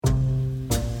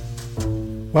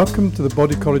Welcome to the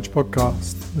Body College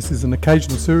podcast. This is an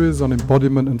occasional series on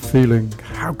embodiment and feeling.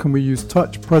 How can we use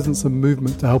touch, presence and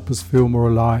movement to help us feel more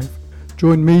alive?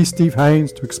 Join me, Steve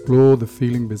Haines, to explore the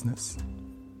feeling business.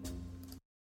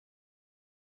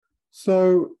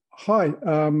 So, hi,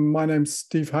 my name's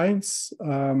Steve Haines.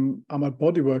 I'm a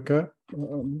body worker.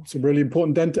 It's a really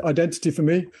important identity for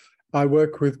me. I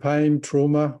work with pain,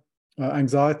 trauma,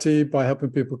 anxiety by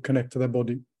helping people connect to their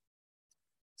body.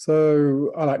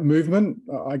 So I like movement.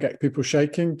 I get people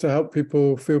shaking to help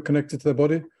people feel connected to their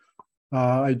body.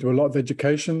 I do a lot of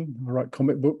education. I write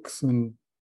comic books and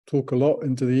talk a lot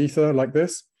into the ether like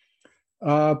this.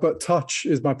 But touch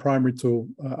is my primary tool.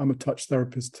 I'm a touch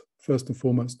therapist, first and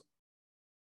foremost.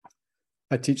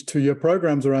 I teach 2-year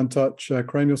programs around touch.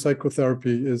 Craniosacral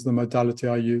therapy is the modality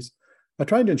I use. I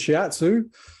trained in shiatsu,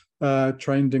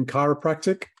 trained in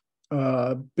chiropractic,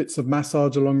 bits of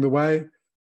massage along the way.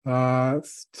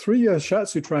 3-year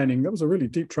shiatsu training, that was a really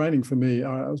deep training for me.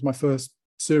 That was my first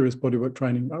serious bodywork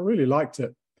training. I really liked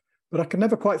it, but I could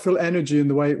never quite feel energy in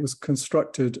the way it was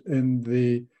constructed in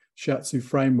the shiatsu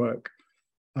framework.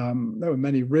 There were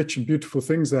many rich and beautiful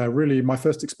things there. Really, my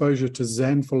first exposure to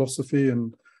Zen philosophy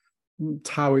and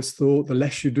Taoist thought, the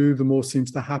less you do, the more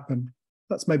seems to happen.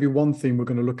 That's maybe one theme we're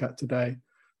going to look at today,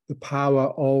 the power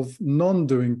of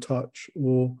non-doing touch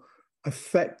or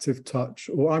effective touch,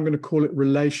 or I'm going to call it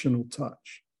relational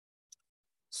touch.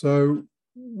 So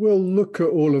we'll look at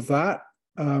all of that,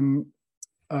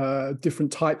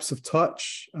 different types of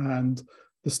touch and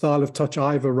the style of touch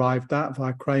I've arrived at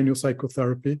via craniosacral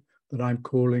therapy that I'm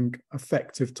calling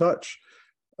effective touch,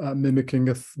 mimicking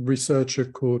a researcher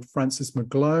called Francis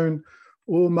McGlone,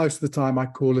 or most of the time I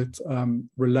call it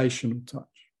relational touch.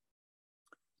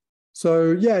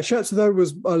 So yeah, shiatsu though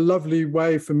was a lovely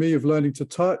way for me of learning to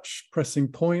touch, pressing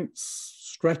points,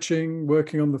 stretching,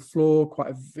 working on the floor,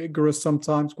 quite vigorous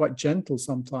sometimes, quite gentle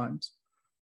sometimes.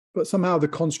 But somehow the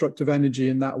construct of energy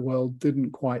in that world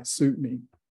didn't quite suit me.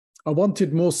 I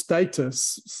wanted more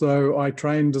status, so I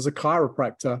trained as a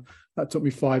chiropractor. That took me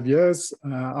 5 years.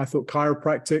 I thought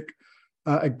chiropractic,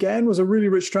 again, was a really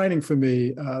rich training for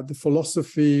me. The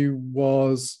philosophy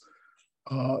was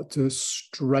to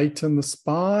straighten the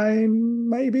spine,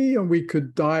 maybe, and we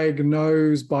could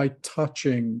diagnose by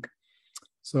touching.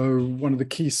 So one of the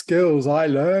key skills I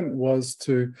learned was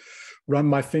to run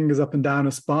my fingers up and down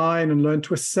a spine and learn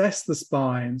to assess the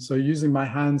spine. So using my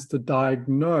hands to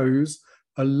diagnose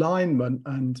alignment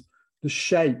and the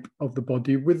shape of the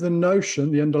body with the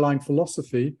notion, the underlying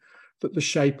philosophy, that the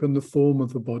shape and the form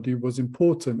of the body was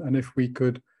important. And if we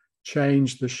could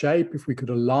change the shape, if we could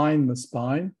align the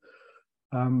spine,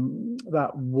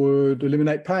 that would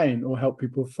eliminate pain or help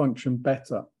people function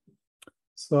better.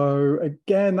 So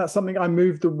again, that's something I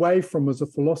moved away from as a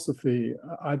philosophy.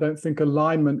 I don't think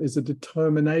alignment is a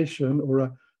determination or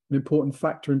an important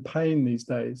factor in pain these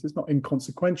days. It's not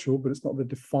inconsequential, but it's not the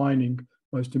defining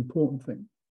most important thing.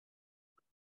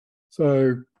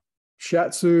 So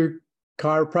shiatsu,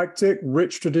 chiropractic,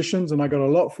 rich traditions, and I got a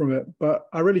lot from it, but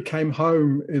I really came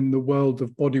home in the world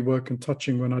of bodywork and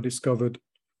touching when I discovered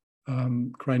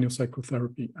craniosacral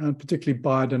therapy, and particularly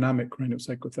biodynamic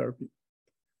craniosacral therapy.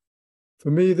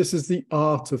 For me, this is the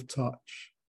art of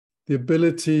touch, the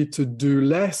ability to do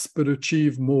less but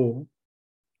achieve more.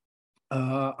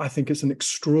 I think it's an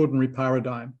extraordinary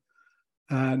paradigm.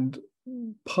 And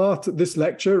part of this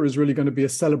lecture is really going to be a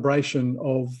celebration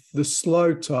of the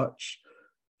slow touch,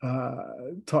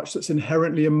 touch that's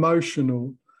inherently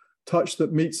emotional, touch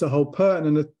that meets a whole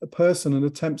person and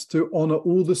attempts to honor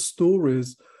all the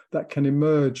stories that can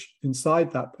emerge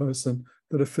inside that person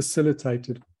that are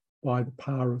facilitated by the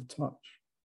power of touch.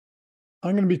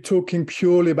 I'm going to be talking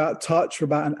purely about touch for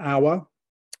about an hour,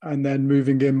 and then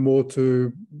moving in more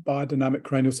to biodynamic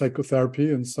craniosacral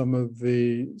therapy and some of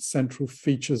the central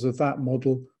features of that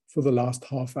model for the last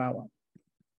half hour.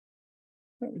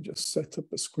 Let me just set up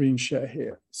a screen share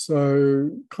here. So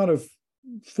kind of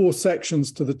 4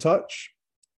 sections to the touch,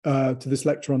 to this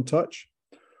lecture on touch.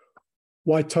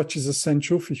 Why touch is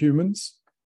essential for humans.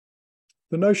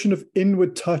 The notion of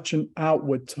inward touch and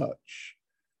outward touch.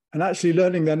 And actually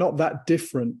learning they're not that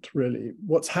different, really.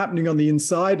 What's happening on the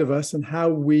inside of us and how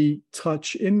we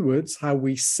touch inwards, how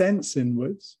we sense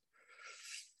inwards,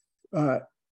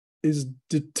 is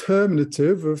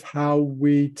determinative of how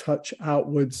we touch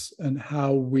outwards and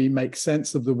how we make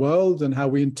sense of the world and how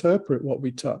we interpret what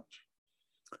we touch.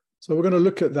 So we're going to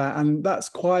look at that, and that's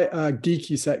quite a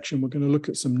geeky section. We're going to look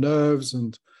at some nerves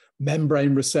and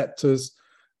membrane receptors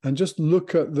and just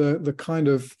look at the kind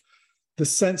of the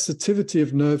sensitivity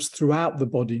of nerves throughout the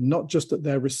body, not just at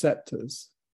their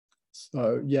receptors.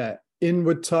 So yeah,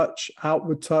 inward touch,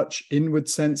 inward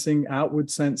sensing,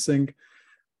 outward sensing,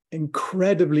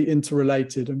 incredibly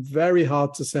interrelated and very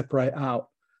hard to separate out.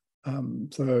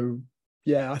 So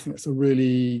yeah, I think it's a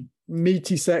really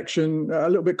meaty section, a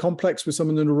little bit complex with some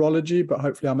of the neurology, but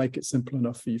hopefully I'll make it simple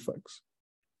enough for you folks.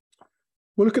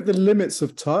 We'll look at the limits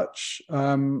of touch.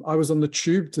 I was on the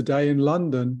tube today in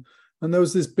London, and there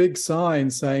was this big sign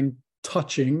saying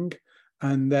touching,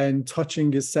 and then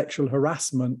touching is sexual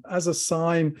harassment as a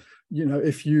sign, you know,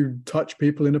 if you touch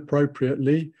people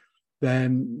inappropriately,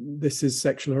 then this is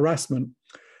sexual harassment.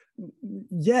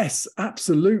 Yes,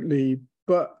 absolutely.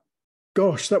 But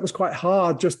gosh, that was quite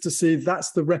hard just to see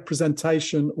that's the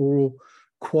representation or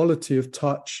quality of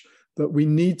touch that we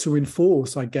need to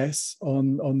enforce, I guess,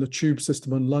 on the tube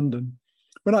system in London.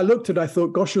 When I looked at it, I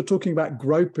thought, gosh, you're talking about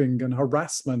groping and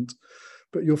harassment,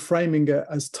 but you're framing it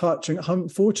as touch. And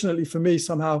unfortunately for me,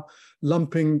 somehow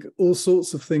lumping all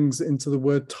sorts of things into the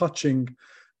word touching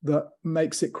that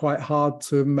makes it quite hard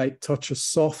to make touch a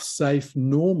soft, safe,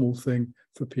 normal thing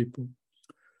for people.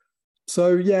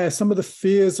 So yeah, some of the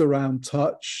fears around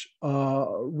touch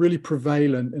are really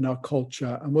prevalent in our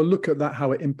culture. And we'll look at that,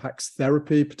 how it impacts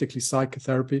therapy, particularly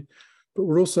psychotherapy. But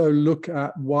we'll also look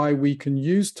at why we can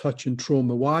use touch in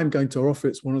trauma, why I'm going to offer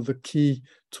it's one of the key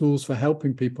tools for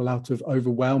helping people out of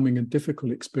overwhelming and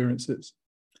difficult experiences.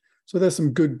 So there's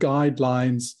some good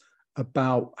guidelines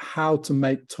about how to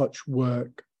make touch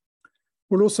work.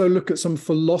 We'll also look at some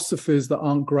philosophies that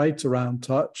aren't great around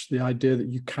touch, the idea that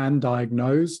you can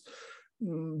diagnose,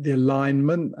 the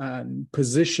alignment and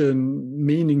position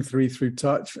meaning through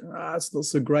touch. That's not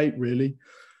so great, really.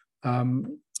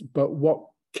 But what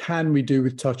can we do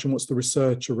with touch, and what's the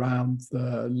research around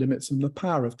the limits and the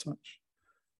power of touch?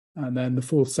 And then the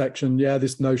fourth section, yeah,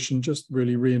 this notion just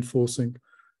really reinforcing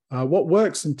what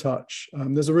works in touch.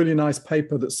 There's a really nice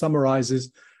paper that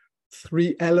summarizes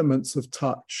 3 elements of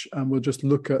touch, and we'll just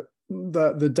look at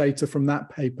the data from that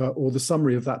paper or the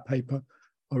summary of that paper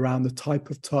around the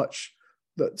type of touch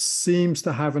that seems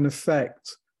to have an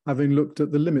effect, having looked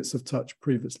at the limits of touch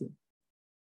previously.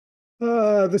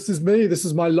 This is me. This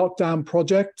is my lockdown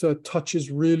project. Touch is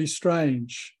really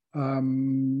strange.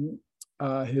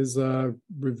 Here's a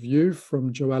review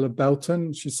from Joella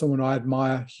Belton. She's someone I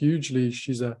admire hugely.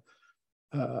 She's an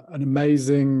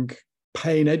amazing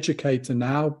pain educator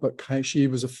now, but she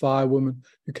was a firewoman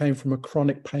who came from a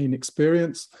chronic pain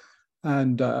experience.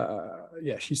 And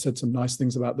yeah, she said some nice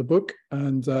things about the book.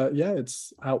 And yeah,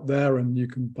 it's out there and you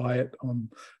can buy it on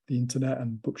the internet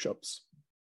and bookshops.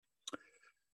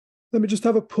 Let me just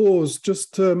have a pause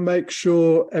just to make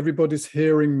sure everybody's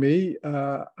hearing me.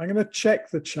 I'm going to check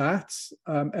the chat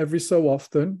every so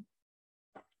often.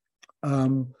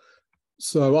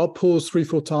 So I'll pause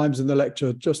 3-4 times in the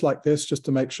lecture just like this, just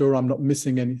to make sure I'm not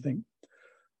missing anything.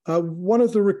 One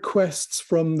of the requests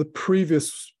from the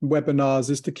previous webinars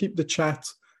is to keep the chat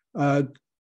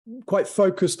quite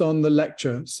focused on the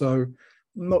lecture. So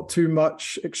not too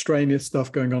much extraneous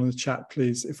stuff going on in the chat,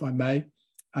 please, if I may.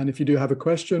 And if you do have a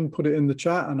question, put it in the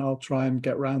chat and I'll try and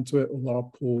get round to it, or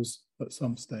I'll pause at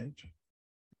some stage.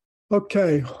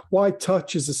 Okay, why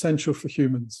touch is essential for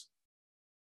humans.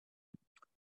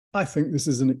 I think this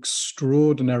is an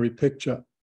extraordinary picture.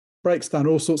 Breaks down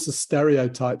all sorts of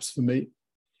stereotypes for me.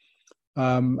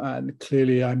 And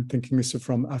clearly I'm thinking this is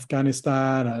from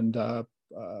Afghanistan and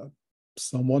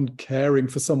someone caring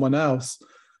for someone else.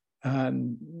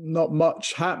 And not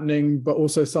much happening, but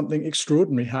also something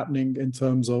extraordinary happening in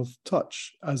terms of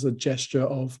touch as a gesture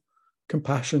of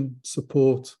compassion,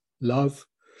 support, love,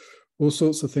 all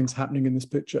sorts of things happening in this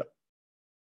picture.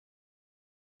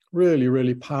 Really,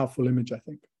 really powerful image, I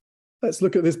think. Let's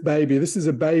look at this baby. This is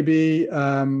a baby,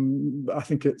 I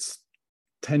think it's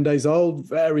 10 days old,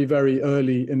 very, very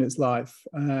early in its life,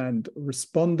 and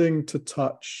responding to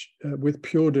touch with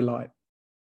pure delight.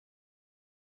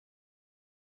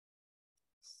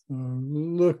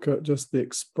 Look at just the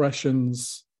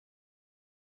expressions,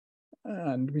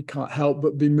 and we can't help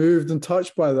but be moved and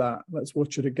touched by that. Let's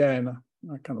watch it again.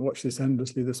 I can't watch this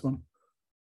endlessly, this one.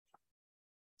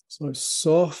 So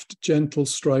soft, gentle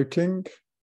stroking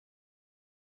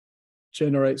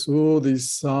generates all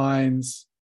these signs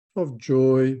of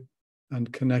joy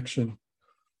and connection.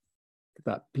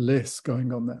 That bliss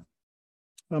going on there.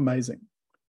 Amazing.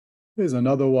 Here's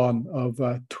another one of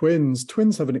twins.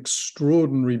 Twins have an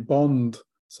extraordinary bond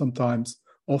sometimes,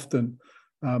 often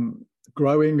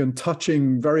growing and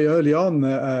touching very early on.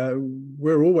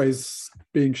 We're always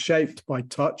being shaped by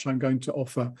touch. I'm going to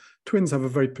offer. Twins have a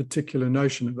very particular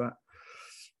notion of that.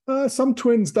 Some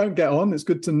twins don't get on. It's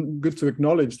good to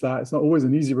acknowledge that. It's not always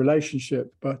an easy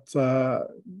relationship, but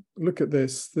look at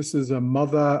this. This is a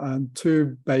mother and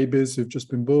two babies who've just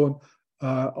been born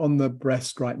on the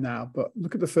breast right now. But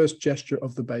look at the first gesture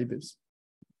of the babies.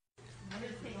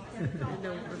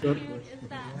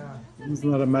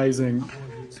 Isn't that amazing?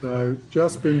 So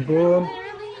just been born,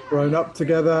 grown up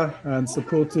together and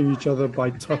supporting each other by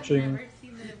touching.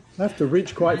 I have to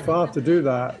reach quite far to do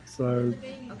that. So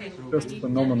just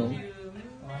phenomenal.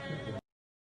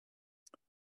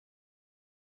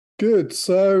 Good.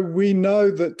 So we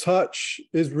know that touch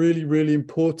is really, really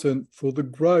important for the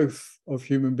growth of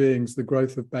human beings, the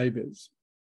growth of babies.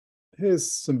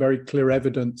 Here's some very clear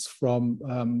evidence from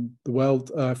the world,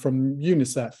 from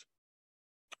UNICEF.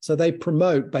 So they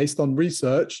promote, based on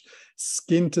research,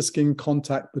 skin-to-skin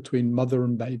contact between mother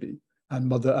and baby and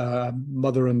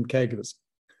mother and caregivers.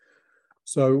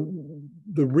 So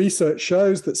the research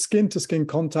shows that skin-to-skin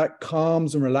contact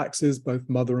calms and relaxes both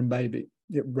mother and baby.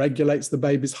 It regulates the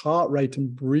baby's heart rate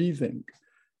and breathing,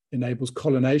 enables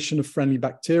colonization of friendly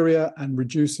bacteria, and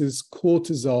reduces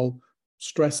cortisol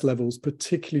stress levels,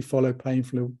 particularly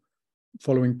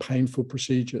following painful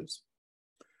procedures.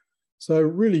 So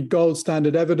really gold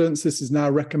standard evidence. This is now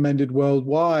recommended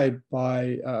worldwide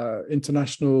by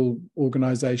international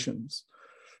organizations.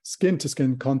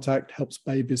 Skin-to-skin contact helps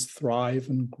babies thrive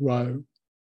and grow.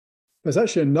 There's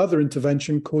actually another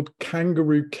intervention called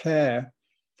kangaroo care,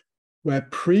 where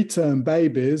preterm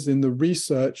babies in the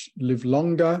research live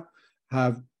longer,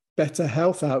 have better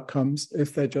health outcomes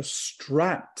if they're just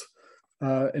strapped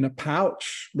in a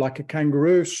pouch, like a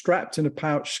kangaroo, strapped in a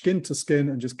pouch, skin to skin,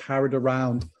 and just carried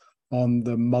around on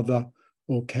the mother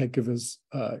or caregiver's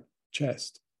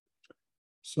chest.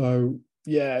 So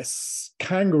yes,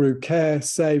 kangaroo care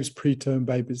saves preterm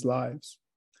babies' lives.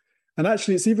 And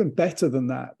actually, it's even better than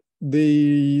that.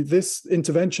 This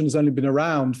intervention has only been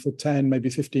around for 10,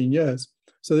 maybe 15 years.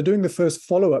 So they're doing the first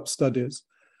follow-up studies.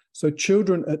 So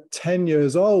children at 10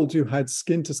 years old who had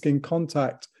skin-to-skin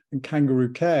contact and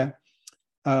kangaroo care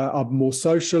are more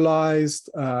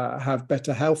socialized, have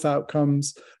better health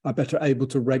outcomes, are better able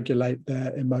to regulate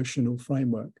their emotional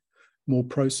framework, more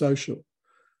pro-social.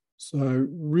 So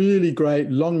really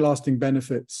great, long-lasting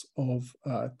benefits of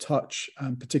touch,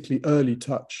 and particularly early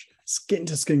touch.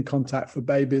 Skin-to-skin contact for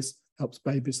babies helps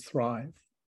babies thrive.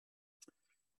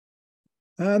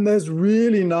 And there's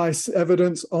really nice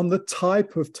evidence on the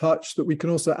type of touch that we can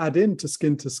also add into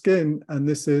skin-to-skin, and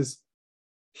this is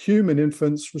human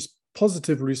infants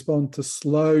positively respond to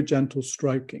slow, gentle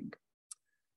stroking.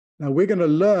 Now, we're going to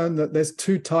learn that there's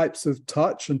two types of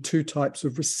touch and two types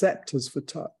of receptors for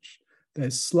touch.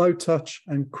 There's slow touch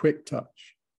and quick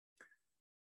touch.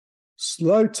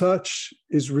 Slow touch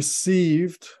is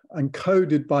received and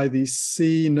coded by these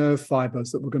C nerve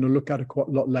fibers that we're going to look at a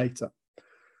lot later.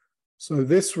 So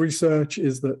this research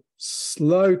is that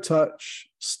slow touch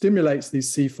stimulates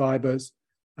these C fibers,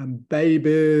 and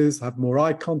babies have more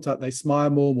eye contact, they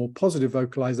smile more positive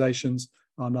vocalizations,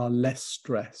 and are less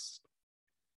stressed.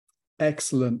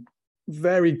 Excellent,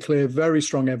 very clear, very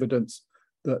strong evidence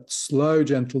that slow,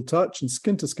 gentle touch and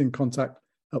skin-to-skin contact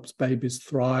helps babies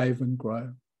thrive and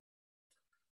grow.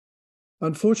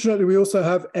 Unfortunately, we also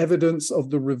have evidence of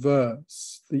the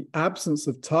reverse. The absence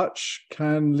of touch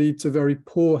can lead to very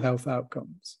poor health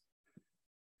outcomes.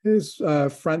 Here's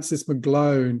Francis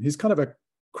McGlone. He's kind of a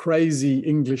crazy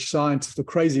English scientist, a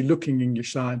crazy-looking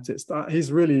English scientist.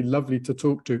 He's really lovely to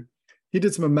talk to. He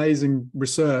did some amazing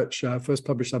research, first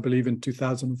published, I believe, in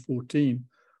 2014,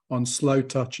 on slow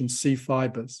touch and C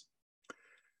fibers.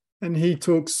 And he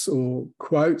talks or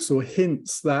quotes or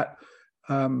hints that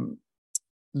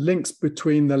links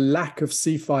between the lack of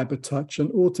C fiber touch and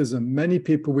autism. Many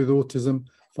people with autism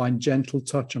find gentle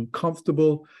touch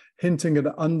uncomfortable, hinting at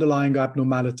underlying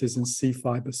abnormalities in C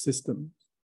fiber systems.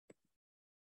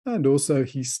 And also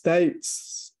he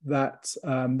states that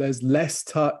there's less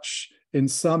touch in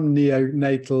some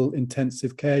neonatal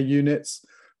intensive care units.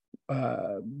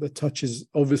 The touch is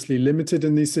obviously limited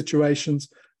in these situations.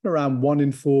 Around 1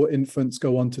 in 4 infants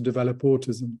go on to develop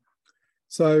autism.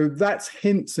 So that's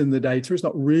hints in the data. It's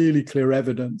not really clear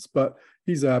evidence, but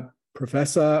he's a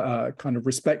professor, a kind of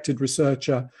respected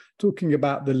researcher, talking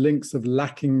about the links of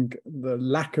the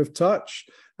lack of touch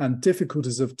and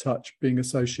difficulties of touch being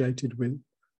associated with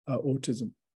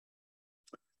autism.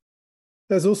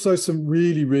 There's also some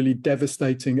really, really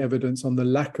devastating evidence on the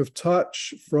lack of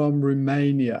touch from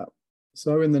Romania.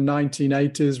 So in the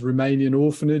 1980s, Romanian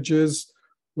orphanages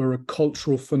were a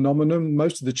cultural phenomenon.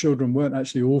 Most of the children weren't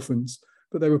actually orphans,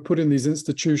 but they were put in these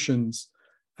institutions.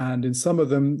 And in some of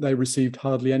them, they received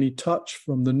hardly any touch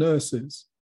from the nurses.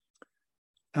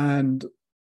 And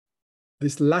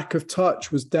this lack of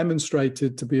touch was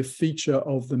demonstrated to be a feature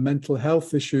of the mental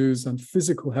health issues and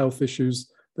physical health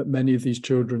issues that many of these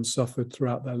children suffered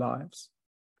throughout their lives.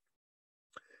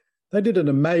 They did an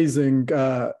amazing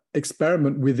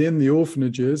experiment within the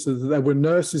orphanages. There were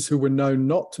nurses who were known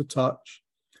not to touch.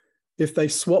 If they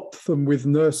swapped them with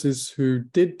nurses who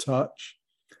did touch,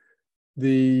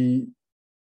 in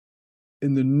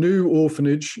the new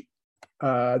orphanage,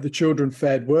 the children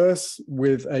fared worse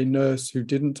with a nurse who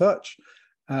didn't touch,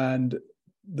 and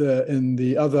in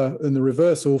the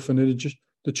reverse orphanage,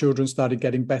 the children started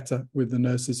getting better with the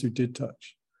nurses who did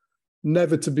touch.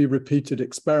 Never to be repeated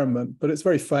experiment, but it's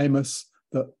very famous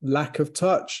that lack of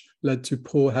touch led to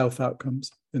poor health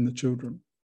outcomes in the children.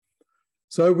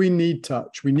 So we need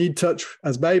touch. We need touch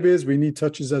as babies. We need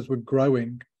touches as we're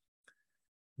growing.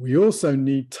 We also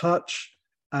need touch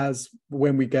as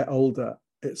when we get older.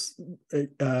 It's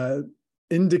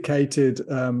indicated,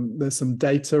 there's some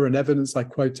data and evidence I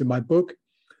quote in my book,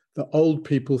 that old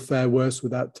people fare worse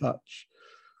without touch.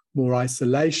 More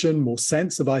isolation, more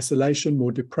sense of isolation,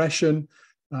 more depression,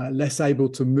 less able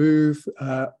to move,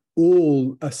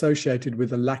 all associated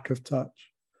with a lack of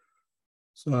touch.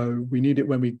 So we need it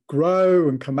when we grow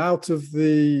and come out of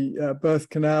the birth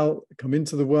canal, come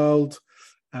into the world,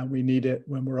 and we need it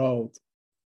when we're old.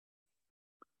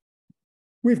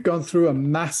 We've gone through a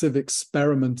massive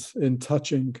experiment in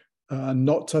touching and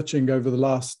not touching over the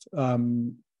last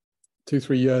 2-3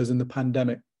 years in the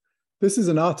pandemic. This is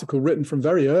an article written from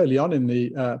very early on in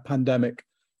the pandemic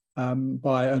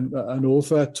by an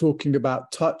author talking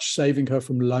about touch saving her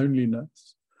from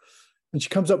loneliness. And she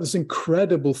comes up with this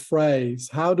incredible phrase: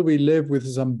 how do we live with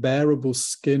this unbearable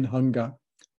skin hunger?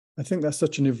 I think that's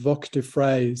such an evocative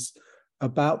phrase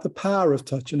about the power of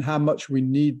touch and how much we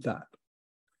need that.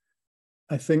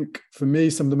 I think for me,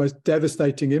 some of the most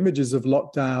devastating images of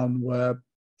lockdown were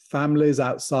families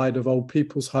outside of old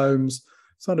people's homes,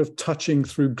 sort of touching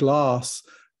through glass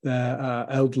their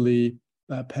elderly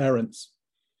parents.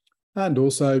 And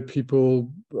also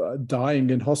people dying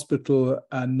in hospital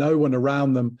and no one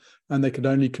around them, and they could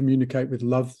only communicate with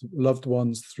loved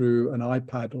ones through an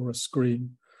iPad or a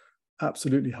screen.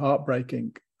 Absolutely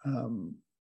heartbreaking.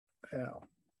 Yeah.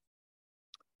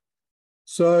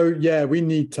 So yeah, we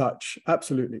need touch,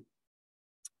 absolutely.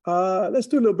 Let's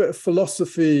do a little bit of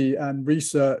philosophy and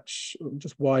research,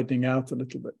 just widening out a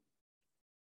little bit.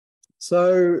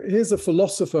 So here's a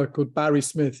philosopher called Barry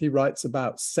Smith. He writes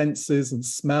about senses and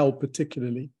smell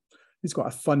particularly. He's quite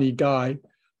a funny guy.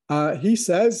 He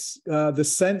says the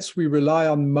sense we rely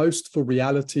on most for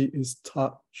reality is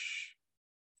touch.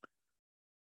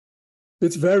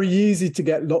 It's very easy to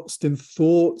get lost in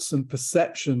thoughts and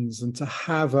perceptions and to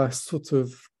have a sort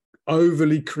of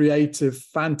overly creative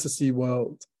fantasy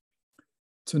world.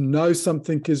 To know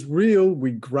something is real,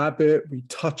 we grab it, we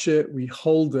touch it, we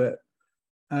hold it.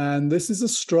 And this is a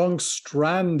strong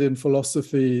strand in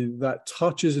philosophy that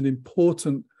touch is an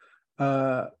important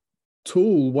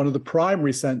tool, one of the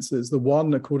primary senses, the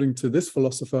one, according to this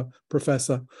philosopher,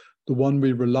 professor, the one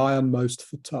we rely on most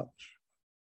for touch.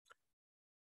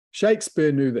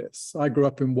 Shakespeare knew this. I grew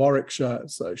up in Warwickshire,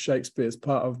 so Shakespeare is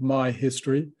part of my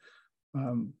history.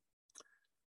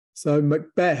 So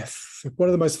Macbeth, one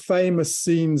of the most famous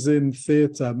scenes in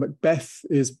theatre, Macbeth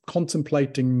is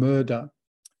contemplating murder.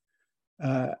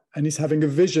 And he's having a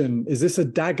vision. Is this a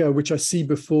dagger which I see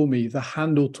before me, the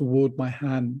handle toward my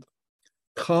hand?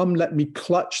 Come, let me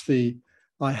clutch thee.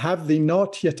 I have thee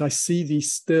not, yet I see thee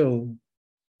still.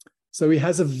 So he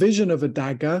has a vision of a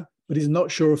dagger, but he's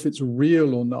not sure if it's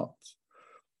real or not.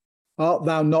 Art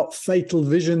thou not fatal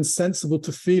vision, sensible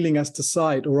to feeling as to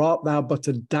sight, or art thou but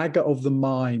a dagger of the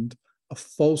mind, a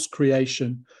false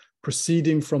creation,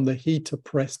 proceeding from the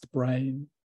heat-oppressed brain?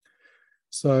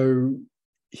 So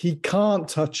he can't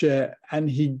touch it, and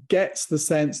he gets the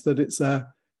sense that it's a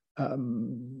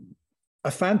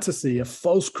fantasy, a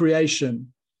false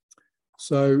creation.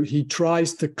 So he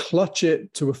tries to clutch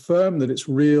it to affirm that it's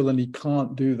real, and he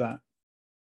can't do that.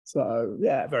 So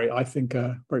yeah, I think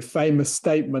a very famous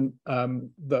statement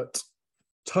that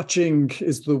touching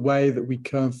is the way that we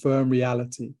confirm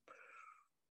reality.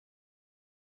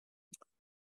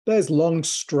 There's long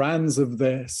strands of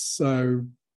this. So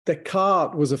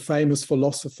Descartes was a famous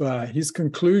philosopher. His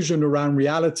conclusion around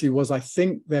reality was, I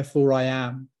think, therefore I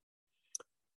am.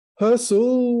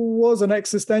 Husserl was an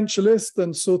existentialist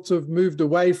and sort of moved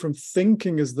away from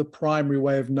thinking as the primary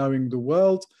way of knowing the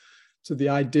world to the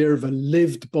idea of a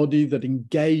lived body that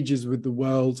engages with the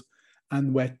world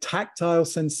and where tactile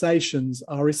sensations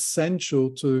are essential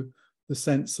to the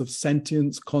sense of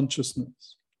sentience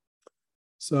consciousness.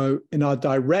 So in our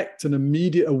direct and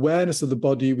immediate awareness of the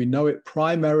body, we know it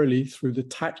primarily through the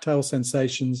tactile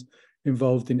sensations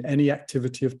involved in any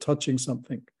activity of touching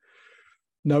something.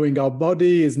 Knowing our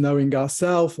body is knowing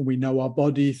ourselves, and we know our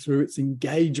body through its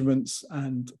engagements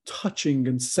and touching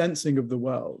and sensing of the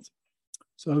world.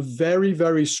 So a very,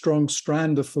 very strong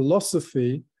strand of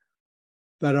philosophy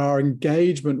that our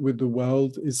engagement with the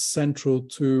world is central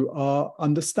to our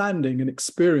understanding and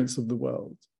experience of the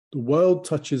world. The world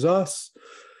touches us,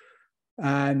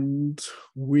 and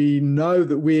we know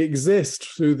that we exist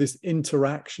through this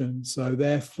interaction. So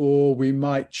therefore, we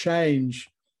might change.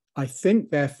 I think,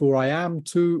 therefore I am,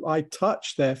 to I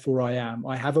touch, therefore I am.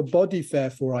 I have a body,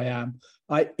 therefore I am.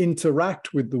 I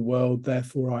interact with the world,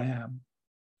 therefore I am.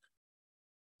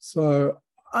 So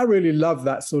I really love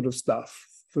that sort of stuff.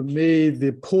 For me, the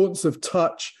importance of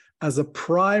touch as a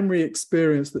primary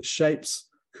experience that shapes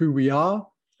who we are,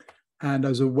 and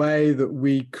as a way that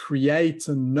we create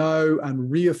and know and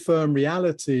reaffirm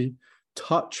reality,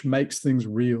 touch makes things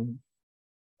real.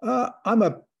 I'm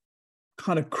a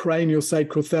kind of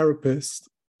craniosacral therapist,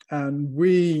 and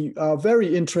we are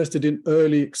very interested in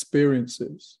early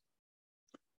experiences.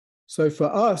 So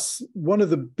for us, one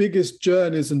of the biggest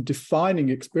journeys and defining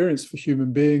experience for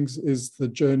human beings is the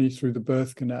journey through the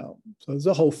birth canal. So there's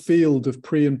a whole field of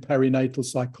pre and perinatal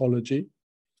psychology,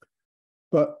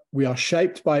 but we are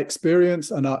shaped by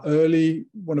experience, and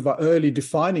one of our early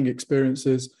defining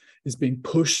experiences is being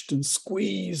pushed and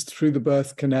squeezed through the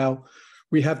birth canal.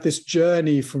 We have this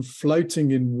journey from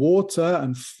floating in water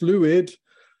and fluid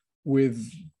with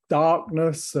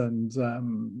darkness and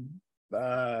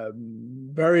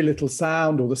very little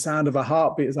sound, or the sound of a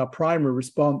heartbeat is our primary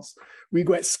response. We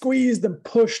get squeezed and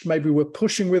pushed. Maybe we're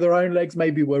pushing with our own legs.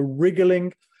 Maybe we're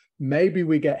wriggling. Maybe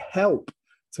we get help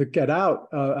to get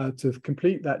out, to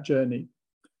complete that journey.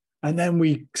 And then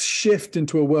we shift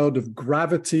into a world of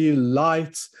gravity,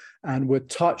 light, and we're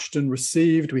touched and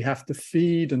received. We have to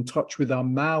feed and touch with our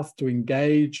mouth to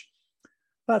engage.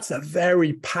 That's a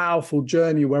very powerful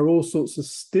journey where all sorts of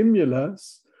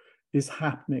stimulus is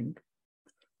happening.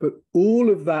 But all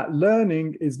of that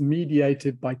learning is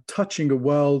mediated by touching a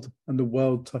world and the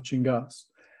world touching us,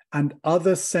 and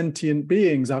other sentient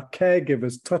beings, our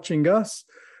caregivers, touching us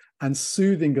and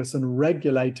soothing us and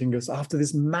regulating us after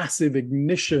this massive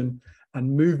ignition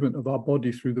and movement of our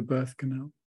body through the birth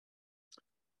canal.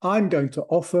 I'm going to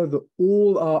offer that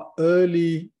all our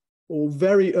early or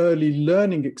very early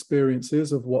learning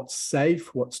experiences of what's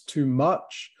safe, what's too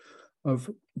much, of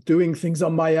doing things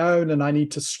on my own and I need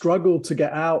to struggle to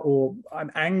get out, or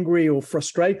I'm angry or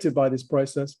frustrated by this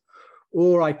process,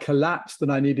 or I collapsed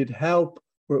and I needed help,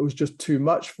 or it was just too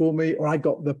much for me, or I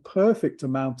got the perfect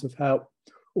amount of help,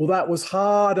 or that was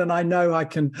hard and I know I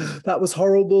can, that was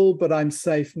horrible, but I'm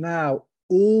safe now.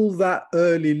 All that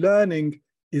early learning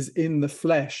is in the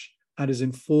flesh and is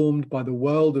informed by the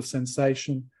world of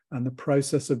sensation and the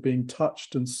process of being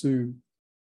touched and soothed.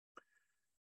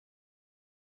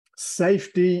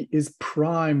 Safety is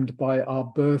primed by our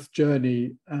birth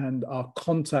journey and our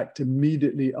contact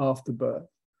immediately after birth.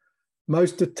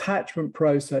 Most attachment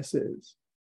processes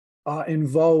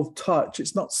involve touch.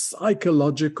 It's not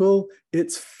psychological,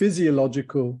 it's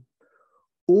physiological.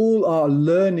 All our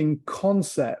learning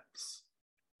concepts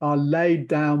are laid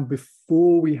down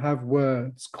before we have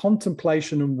words.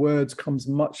 Contemplation and words comes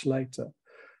much later.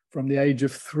 From the age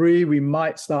of 3, we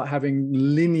might start having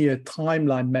linear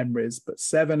timeline memories, but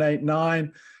 7, 8,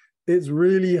 9, it's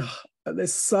really,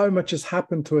 there's so much has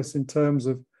happened to us in terms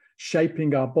of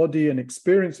shaping our body and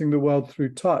experiencing the world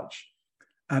through touch.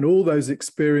 And all those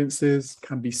experiences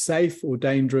can be safe or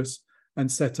dangerous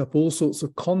and set up all sorts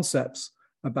of concepts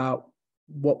about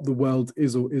what the world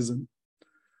is or isn't.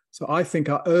 So I think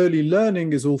our early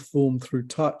learning is all formed through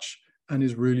touch and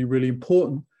is really, really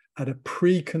important at a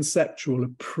preconceptual, a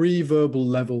pre-verbal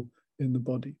level in the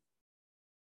body.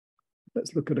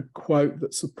 Let's look at a quote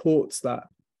that supports that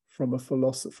from a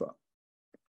philosopher.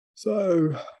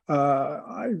 So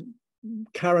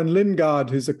Karen Lingard,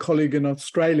 who's a colleague in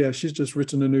Australia, she's just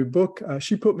written a new book.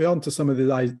 She put me on to some of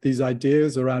these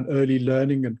ideas around early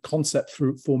learning and concept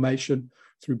through formation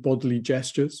through bodily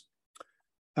gestures.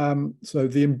 So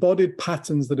the embodied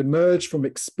patterns that emerge from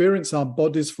experience our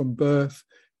bodies from birth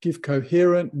give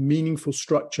coherent, meaningful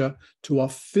structure to our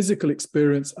physical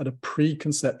experience at a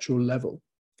preconceptual level.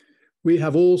 We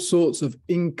have all sorts of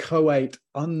inchoate,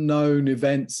 unknown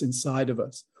events inside of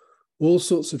us, all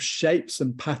sorts of shapes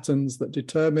and patterns that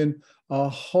determine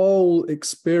our whole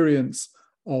experience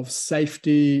of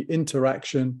safety,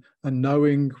 interaction, and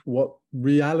knowing what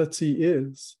reality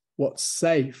is, what's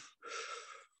safe.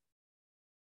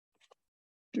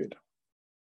 Good.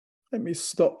 Let me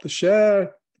stop the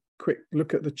share. Quick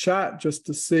look at the chat just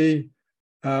to see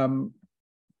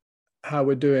how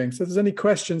we're doing. So if there's any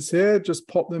questions here, just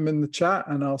pop them in the chat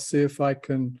and I'll see if I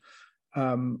can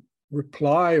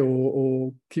reply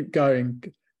or keep going.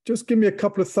 Just give me a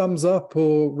couple of thumbs up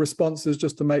or responses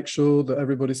just to make sure that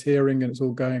everybody's hearing and it's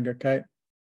all going okay.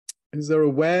 Is there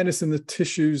awareness in the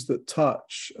tissues that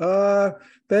touch?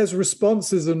 There's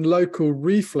responses and local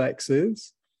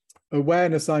reflexes.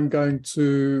 Awareness I'm going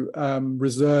to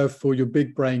reserve for your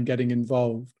big brain getting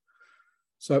involved.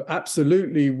 So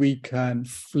absolutely we can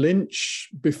flinch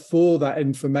before that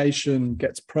information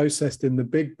gets processed in the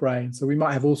big brain. So we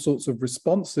might have all sorts of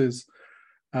responses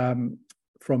from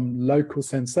local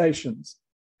sensations.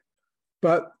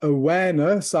 But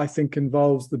awareness, I think,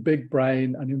 involves the big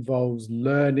brain and involves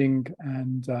learning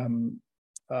and,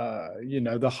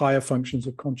 the higher functions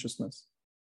of consciousness.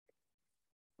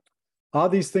 Are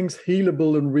these things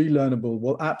healable and relearnable?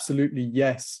 Well, absolutely,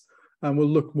 yes. And we'll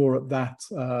look more at that,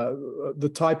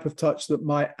 the type of touch that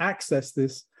might access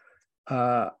this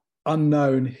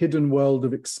unknown, hidden world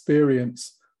of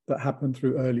experience that happened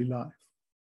through early life.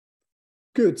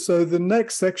 Good, so the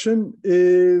next section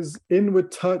is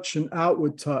inward touch and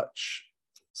outward touch.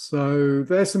 So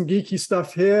there's some geeky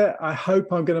stuff here. I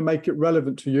hope I'm going to make it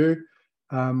relevant to you.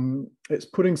 It's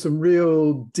putting some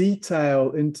real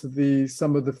detail into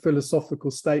some of the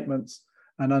philosophical statements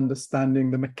and understanding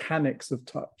the mechanics of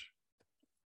touch.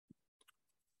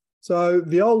 So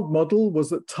the old model was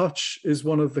that touch is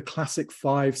one of the classic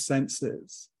 5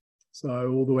 senses.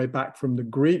 So all the way back from the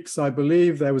Greeks, I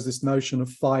believe, there was this notion of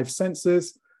 5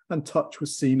 senses, and touch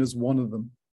was seen as one of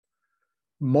them.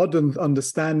 Modern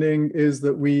understanding is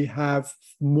that we have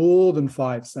more than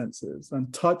 5 senses,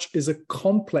 and touch is a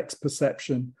complex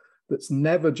perception that's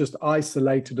never just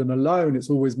isolated and alone. It's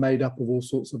always made up of all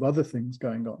sorts of other things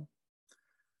going on.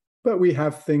 But we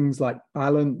have things like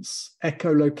balance,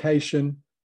 echolocation,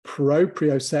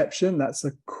 proprioception, that's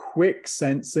a quick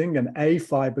sensing, an A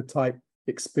fiber type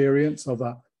experience of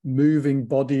a moving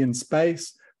body in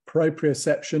space.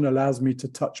 Proprioception allows me to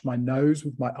touch my nose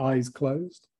with my eyes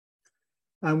closed.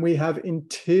 And we have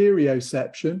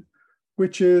interioception,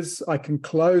 which is I can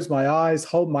close my eyes,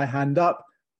 hold my hand up,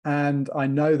 and I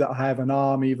know that I have an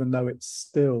arm even though it's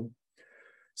still.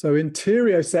 So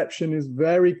interioception is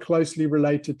very closely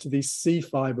related to these C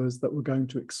fibers that we're going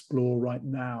to explore right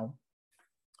now.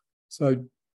 So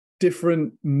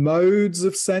different modes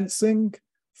of sensing,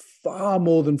 far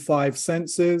more than 5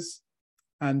 senses,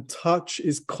 and touch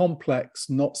is complex,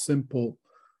 not simple.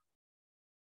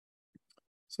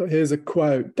 So here's a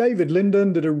quote. David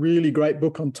Linden did a really great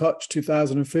book on touch,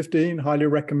 2015, highly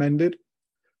recommended.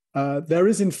 There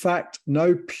is, in fact,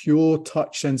 no pure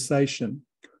touch sensation,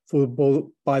 for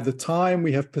by the time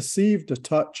we have perceived a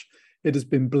touch, it has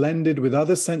been blended with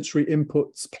other sensory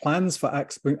inputs, plans for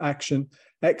action,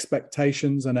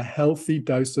 expectations, and a healthy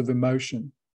dose of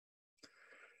emotion.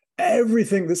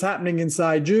 Everything that's happening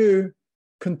inside you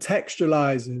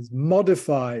contextualizes,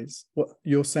 modifies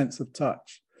your sense of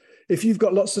touch. If you've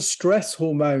got lots of stress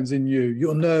hormones in you,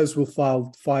 your nerves will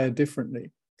fire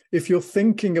differently. If you're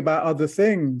thinking about other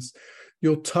things,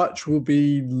 your touch will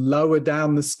be lower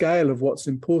down the scale of what's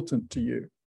important to you.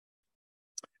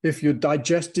 If you're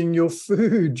digesting your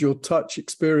food, your touch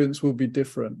experience will be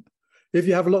different. If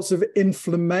you have lots of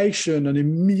inflammation and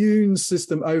immune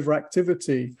system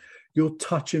overactivity, your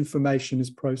touch information is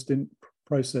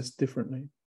processed differently.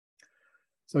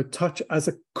 So touch as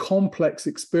a complex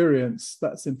experience,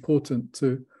 that's important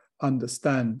to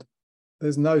understand.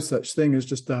 There's no such thing as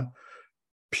just a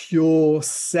pure,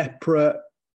 separate,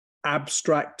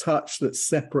 abstract touch that's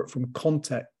separate from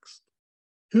context.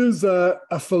 Here's a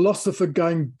philosopher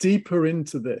going deeper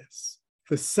into this.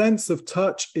 The sense of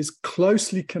touch is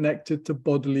closely connected to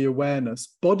bodily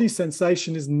awareness. Body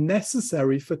sensation is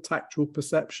necessary for tactual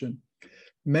perception.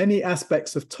 Many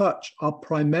aspects of touch are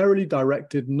primarily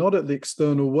directed not at the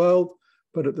external world,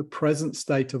 but at the present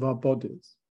state of our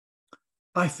bodies.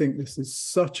 I think this is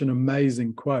such an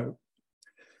amazing quote.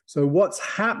 So what's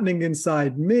happening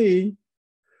inside me,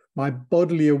 my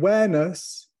bodily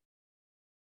awareness,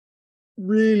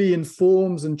 really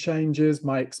informs and changes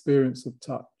my experience of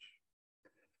touch.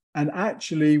 And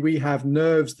actually, we have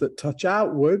nerves that touch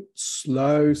outward,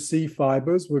 slow C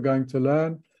fibers, we're going to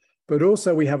learn. But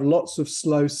also we have lots of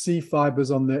slow C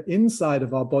fibers on the inside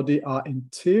of our body, our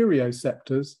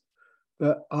interoceptors,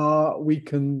 that we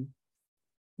can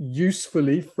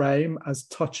usefully frame as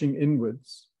touching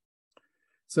inwards.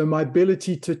 So my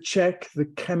ability to check the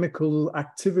chemical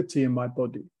activity in my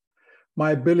body,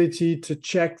 my ability to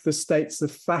check the states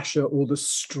of fascia or the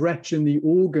stretch in the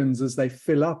organs as they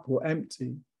fill up or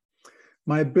empty,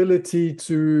 my ability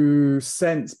to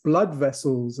sense blood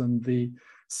vessels and the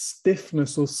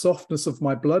stiffness or softness of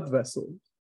my blood vessels.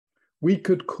 We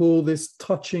could call this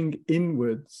touching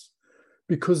inwards,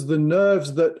 because the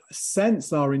nerves that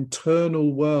sense our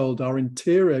internal world, our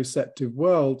interoceptive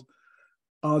world,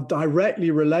 are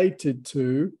directly related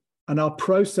to and are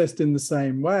processed in the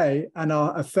same way and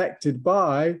are affected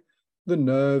by the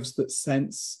nerves that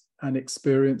sense and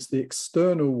experience the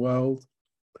external world,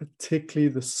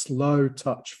 particularly the slow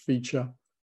touch feature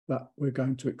that we're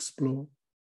going to explore.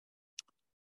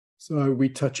 So we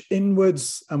touch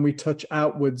inwards and we touch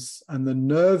outwards, and the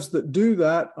nerves that do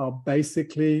that are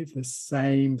basically the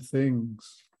same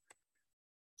things.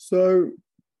 So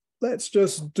let's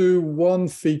just do one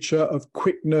feature of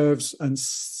quick nerves and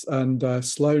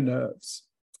slow nerves.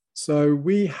 So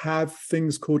we have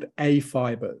things called A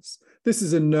fibers. This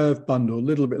is a nerve bundle, a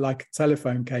little bit like a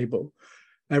telephone cable.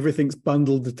 Everything's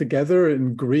bundled together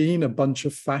in green, a bunch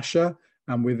of fascia,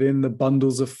 and within the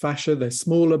bundles of fascia, there's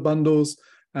smaller bundles,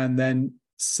 and then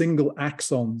single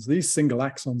axons. These single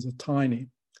axons are tiny.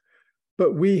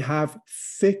 But we have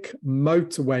thick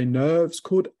motorway nerves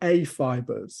called A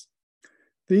fibers.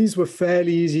 These were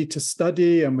fairly easy to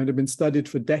study and would have been studied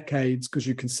for decades because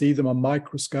you can see them on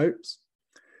microscopes.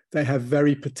 They have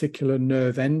very particular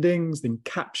nerve endings. The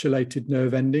encapsulated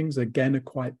nerve endings, again, are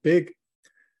quite big,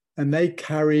 and they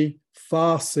carry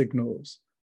fast signals.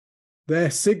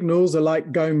 Their signals are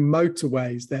like going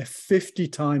motorways. They're 50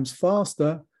 times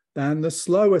faster than the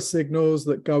slower signals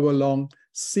that go along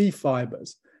C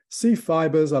fibers. C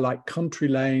fibers are like country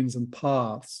lanes and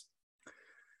paths.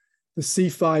 The C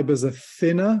fibers are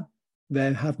thinner.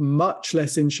 They have much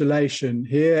less insulation.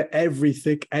 Here, every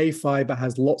thick A fiber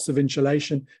has lots of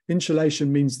insulation.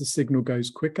 Insulation means the signal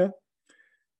goes quicker.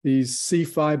 These C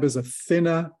fibers are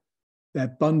thinner.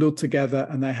 They're bundled together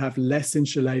and they have less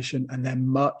insulation, and they're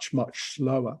much, much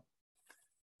slower.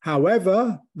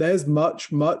 However, there's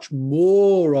much, much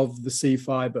more of the C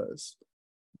fibers.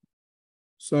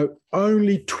 So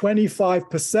only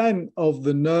 25% of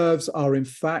the nerves are in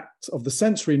fact, of the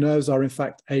sensory nerves are in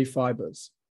fact A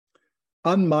fibers.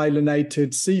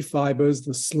 Unmyelinated C fibers,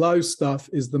 the slow stuff,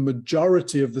 is the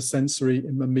majority of the sensory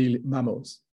in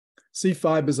mammals. C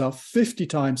fibers are 50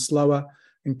 times slower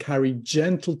and carry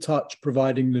gentle touch,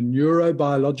 providing the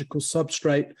neurobiological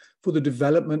substrate for the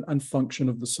development and function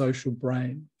of the social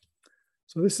brain.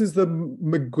 So this is the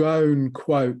McGone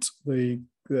quote, the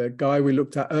guy we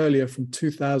looked at earlier from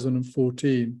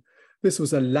 2014. This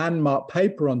was a landmark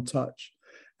paper on touch,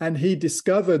 and he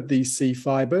discovered these C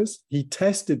fibers. He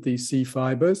tested these C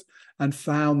fibers and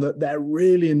found that they're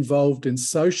really involved in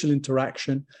social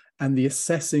interaction and the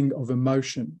assessing of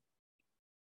emotion.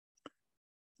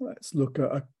 Let's look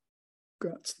at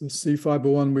that's the C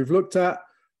fiber one we've looked at.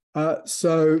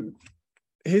 So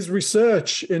his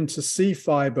research into C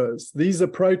fibers, these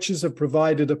approaches have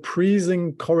provided a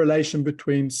pleasing correlation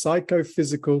between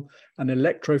psychophysical and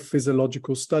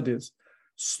electrophysiological studies.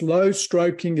 Slow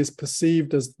stroking is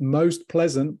perceived as most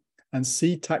pleasant, and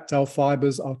C tactile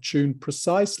fibers are tuned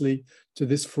precisely to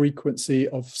this frequency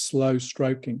of slow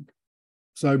stroking.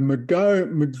 So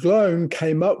McGlone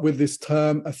came up with this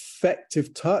term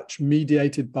affective touch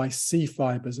mediated by C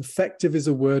fibers. Affective is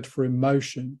a word for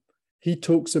emotion. He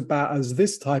talks about as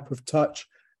this type of touch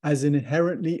as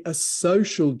inherently a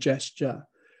social gesture.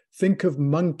 Think of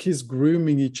monkeys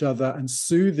grooming each other and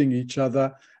soothing each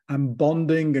other and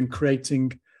bonding and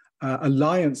creating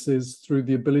alliances through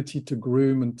the ability to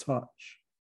groom and touch.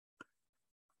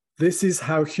 This is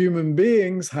how human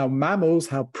beings, how mammals,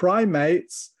 how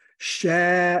primates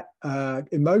share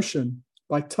emotion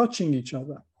by touching each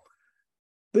other.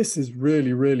 This is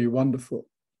really, really wonderful.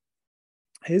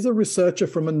 Here's a researcher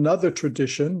from another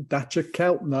tradition, Dacher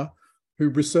Keltner, who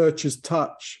researches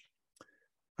touch.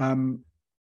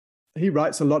 He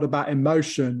writes a lot about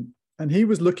emotion, and he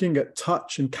was looking at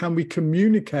touch and can we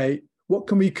communicate, what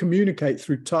can we communicate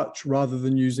through touch rather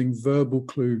than using verbal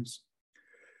clues?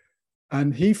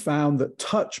 And he found that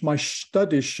touch, my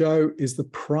studies show, is the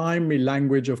primary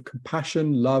language of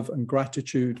compassion, love, and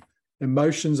gratitude,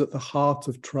 emotions at the heart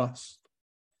of trust.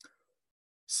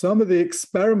 Some of the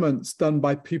experiments done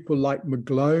by people like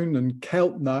McGlone and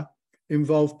Keltner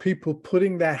involve people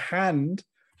putting their hand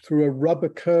through a rubber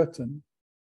curtain.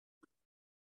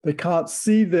 They can't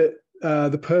see the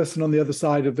person on the other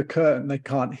side of the curtain. They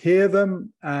can't hear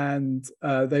them, and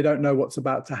they don't know what's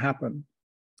about to happen.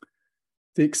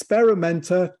 The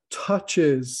experimenter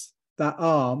touches that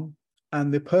arm,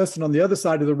 and the person on the other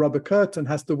side of the rubber curtain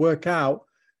has to work out,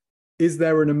 is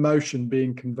there an emotion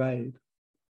being conveyed?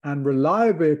 And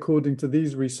reliably, according to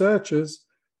these researchers,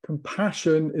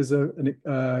 compassion is an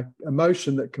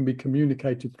emotion that can be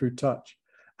communicated through touch.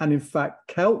 And in fact,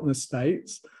 Keltner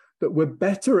states that we're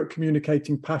better at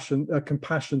communicating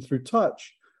compassion through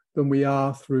touch than we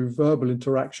are through verbal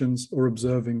interactions or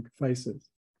observing faces.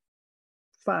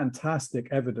 Fantastic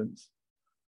evidence.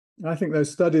 I think those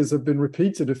studies have been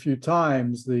repeated a few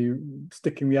times. The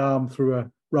sticking the arm through a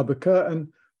rubber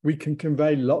curtain, we can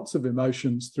convey lots of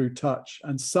emotions through touch,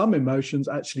 and some emotions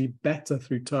actually better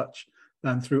through touch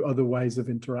than through other ways of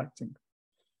interacting.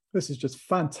 This is just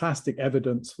fantastic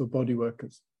evidence for body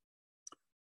workers.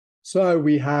 So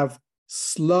we have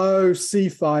slow C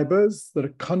fibers that are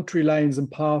country lanes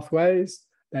and pathways.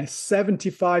 They're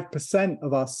 75%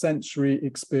 of our sensory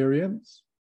experience.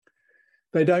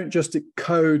 They don't just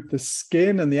encode the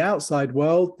skin and the outside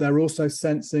world, they're also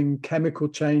sensing chemical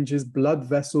changes, blood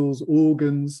vessels,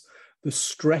 organs, the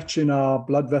stretch in our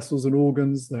blood vessels and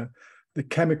organs, the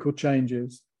chemical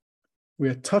changes.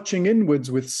 We're touching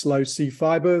inwards with slow C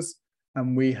fibers,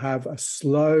 and we have a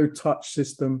slow touch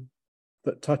system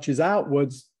that touches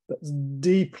outwards that's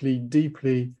deeply,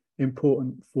 deeply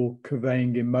important for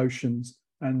conveying emotions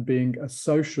and being a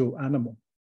social animal.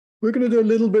 We're going to do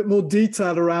a little bit more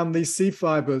detail around these C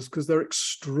fibers because they're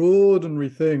extraordinary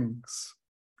things.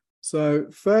 So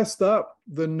first up,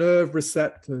 the nerve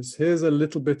receptors. Here's a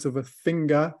little bit of a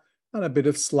finger and a bit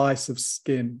of slice of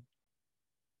skin.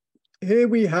 Here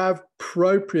we have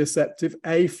proprioceptive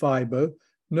A fiber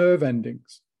nerve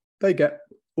endings. They get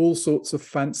all sorts of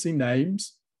fancy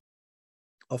names,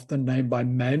 often named by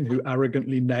men who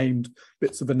arrogantly named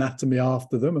bits of anatomy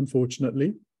after them,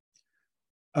 unfortunately.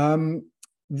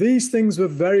 These things were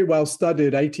very well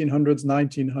studied, 1800s,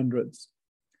 1900s.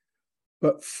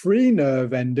 But free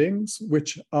nerve endings,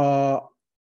 which are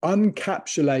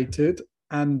uncapsulated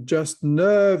and just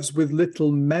nerves with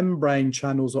little membrane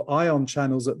channels or ion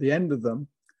channels at the end of them,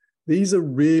 these are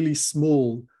really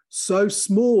small. So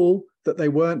small that they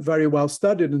weren't very well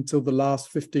studied until the last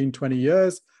 15, 20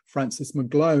 years. Francis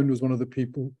McGlone was one of the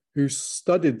people who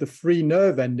studied the free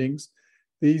nerve endings.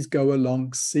 These go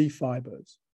along C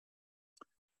fibers.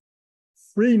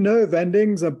 Free nerve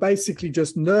endings are basically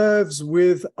just nerves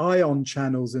with ion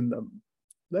channels in them.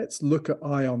 Let's look at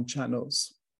ion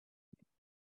channels.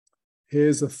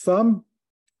 Here's a thumb,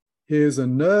 here's a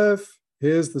nerve,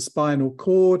 here's the spinal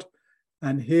cord,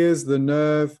 and here's the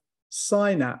nerve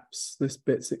synapse. This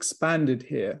bit's expanded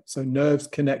here. So nerves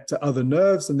connect to other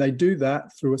nerves, and they do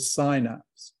that through a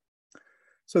synapse.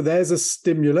 So there's a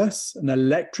stimulus, an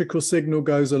electrical signal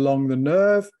goes along the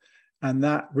nerve, and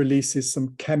that releases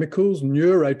some chemicals,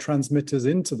 neurotransmitters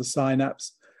into the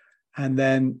synapse. And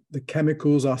then the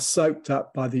chemicals are soaked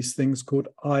up by these things called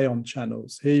ion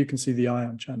channels. Here you can see the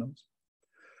ion channels.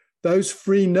 Those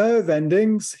free nerve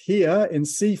endings here in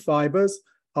C fibers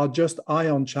are just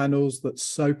ion channels that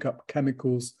soak up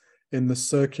chemicals in the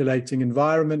circulating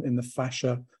environment, in the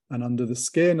fascia and under the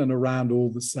skin and around all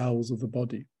the cells of the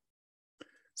body.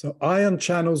 So ion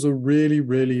channels are really,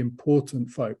 really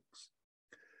important, folks.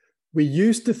 We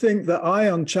used to think that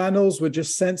ion channels were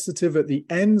just sensitive at the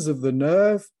ends of the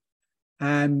nerve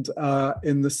and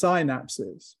in the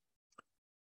synapses.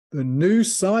 The new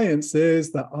science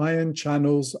is that ion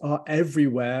channels are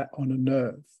everywhere on a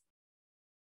nerve.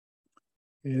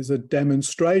 Here's a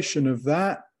demonstration of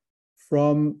that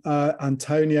from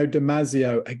Antonio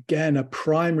Damasio, again, a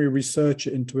primary researcher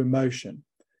into emotion.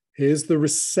 Here's the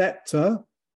receptor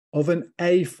of an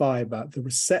A fiber, the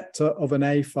receptor of an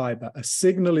A fiber. A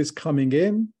signal is coming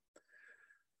in.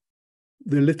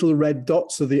 The little red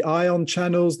dots are the ion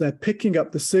channels. They're picking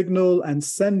up the signal and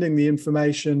sending the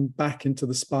information back into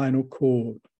the spinal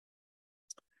cord.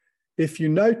 If you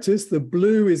notice, the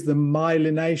blue is the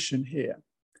myelination here.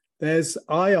 There's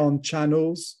ion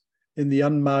channels in the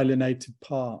unmyelinated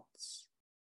parts.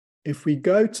 If we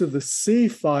go to the C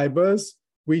fibers,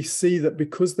 we see that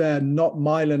because they're not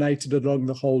myelinated along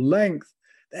the whole length,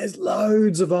 there's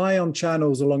loads of ion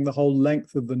channels along the whole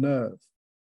length of the nerve.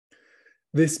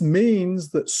 This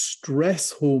means that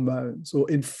stress hormones or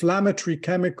inflammatory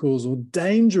chemicals or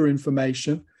danger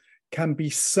information can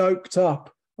be soaked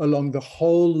up along the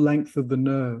whole length of the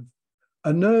nerve.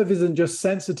 A nerve isn't just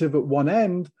sensitive at one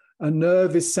end, a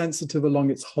nerve is sensitive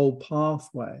along its whole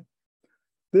pathway.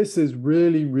 This is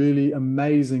really, really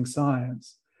amazing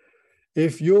science.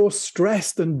 If you're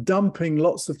stressed and dumping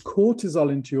lots of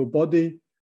cortisol into your body,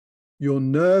 your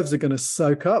nerves are going to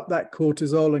soak up that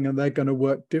cortisol and they're going to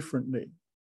work differently.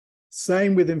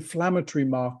 Same with inflammatory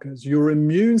markers. Your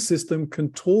immune system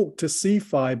can talk to C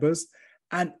fibers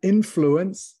and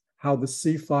influence how the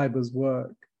C fibers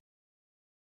work.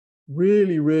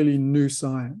 Really, really new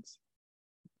science.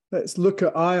 Let's look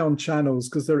at ion channels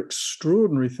because they're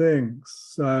extraordinary things.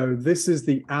 So this is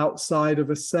the outside of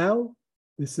a cell.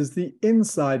 This is the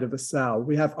inside of a cell.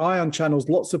 We have ion channels,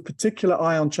 lots of particular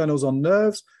ion channels on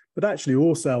nerves, but actually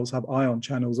all cells have ion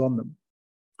channels on them.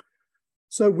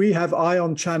 So we have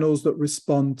ion channels that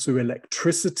respond to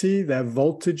electricity. They're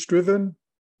voltage driven,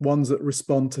 ones that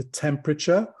respond to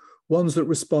temperature, ones that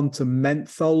respond to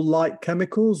menthol-like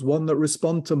chemicals, one that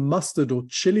respond to mustard or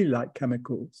chili-like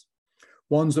chemicals,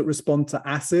 ones that respond to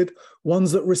acid,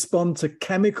 ones that respond to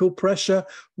chemical pressure,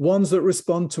 ones that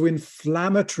respond to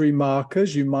inflammatory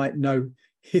markers. You might know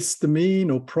histamine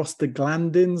or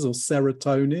prostaglandins or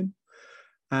serotonin,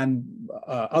 and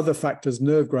other factors,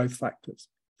 nerve growth factors.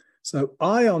 So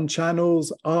ion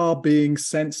channels are being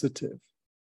sensitive.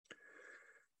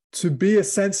 To be a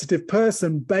sensitive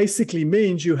person basically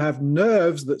means you have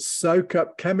nerves that soak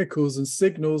up chemicals and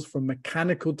signals from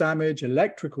mechanical damage,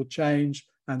 electrical change,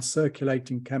 and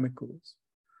circulating chemicals.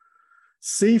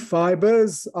 C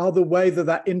fibers are the way that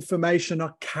that information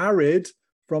are carried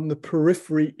from the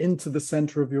periphery into the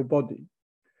center of your body.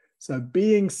 So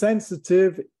being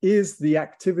sensitive is the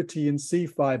activity in C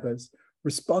fibers,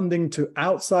 responding to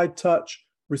outside touch,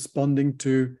 responding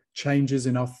to changes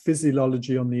in our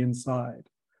physiology on the inside.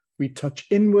 We touch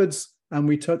inwards and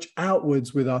we touch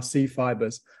outwards with our C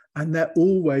fibers, and they're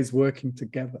always working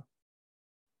together.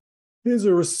 Here's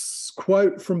a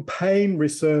quote from pain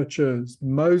researchers.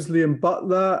 Mosley and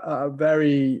Butler are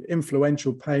very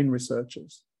influential pain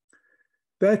researchers.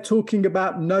 They're talking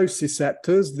about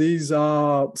nociceptors. These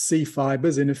are C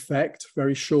fibers, in effect,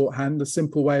 very shorthand, a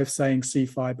simple way of saying C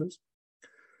fibers.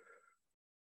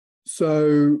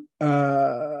 So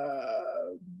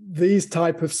these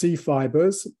type of C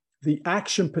fibers, the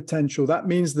action potential, that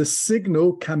means the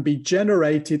signal can be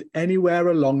generated anywhere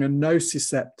along a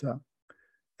nociceptor.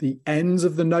 The ends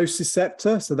of the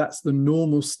nociceptor, so that's the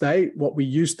normal state, what we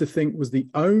used to think was the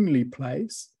only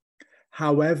place.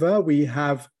 However, we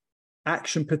have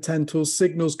action potential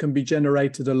signals can be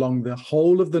generated along the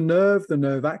whole of the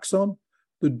nerve axon,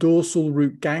 the dorsal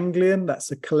root ganglion, that's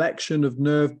a collection of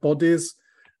nerve bodies.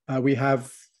 We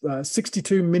have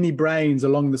 62 mini brains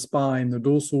along the spine, the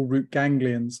dorsal root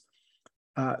ganglions.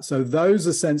 So those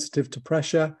are sensitive to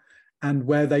pressure, and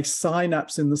where they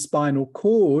synapse in the spinal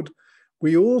cord,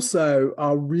 we also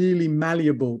are really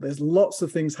malleable. There's lots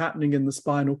of things happening in the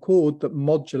spinal cord that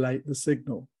modulate the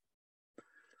signal.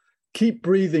 Keep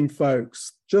breathing,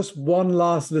 folks. Just one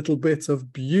last little bit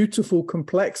of beautiful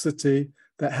complexity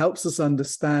that helps us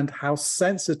understand how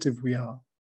sensitive we are.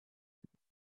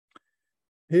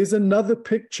 Here's another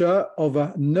picture of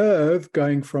a nerve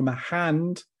going from a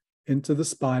hand into the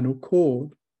spinal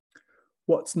cord.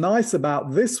 What's nice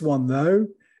about this one, though,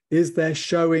 is they're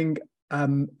showing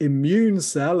an immune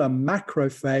cell, a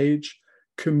macrophage,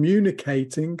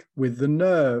 communicating with the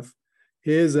nerve.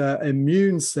 Here's an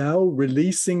immune cell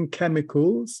releasing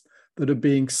chemicals that are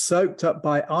being soaked up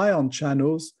by ion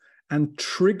channels and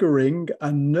triggering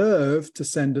a nerve to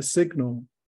send a signal.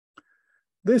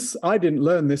 I didn't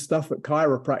learn this stuff at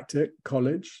chiropractic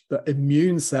college, that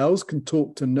immune cells can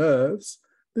talk to nerves.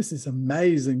 This is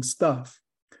amazing stuff.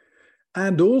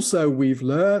 And also we've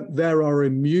learned there are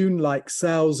immune-like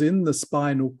cells in the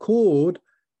spinal cord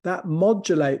that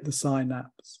modulate the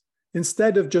synapse.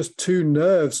 Instead of just two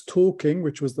nerves talking,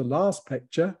 which was the last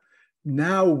picture,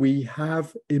 now we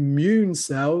have immune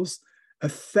cells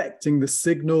affecting the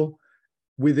signal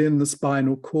within the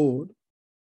spinal cord.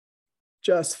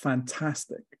 Just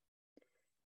fantastic.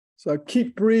 So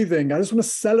keep breathing. I just want to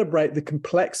celebrate the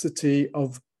complexity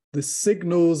of the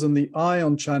signals and the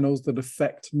ion channels that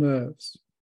affect nerves.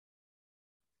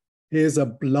 Here's a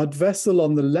blood vessel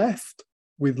on the left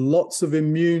with lots of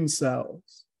immune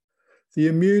cells. The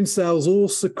immune cells all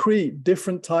secrete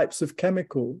different types of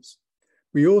chemicals.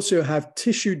 We also have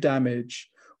tissue damage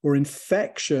or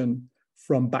infection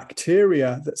from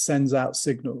bacteria that sends out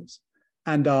signals.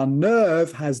 And our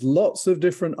nerve has lots of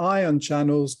different ion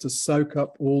channels to soak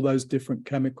up all those different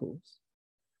chemicals.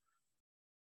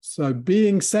 So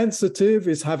being sensitive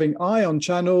is having ion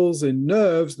channels in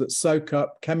nerves that soak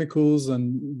up chemicals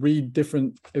and read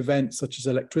different events such as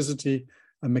electricity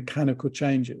and mechanical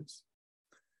changes.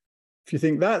 If you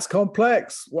think that's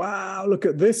complex, wow, look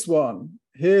at this one.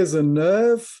 Here's a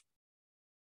nerve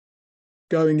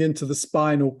going into the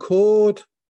spinal cord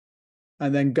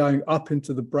and then going up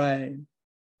into the brain.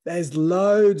 There's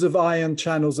loads of ion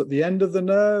channels at the end of the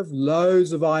nerve,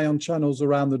 loads of ion channels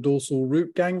around the dorsal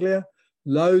root ganglia,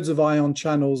 loads of ion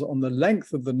channels on the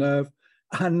length of the nerve,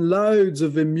 and loads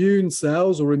of immune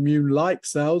cells or immune-like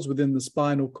cells within the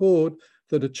spinal cord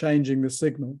that are changing the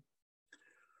signal.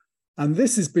 And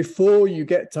this is before you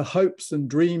get to hopes and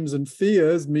dreams and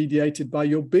fears mediated by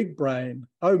your big brain.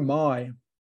 Oh my,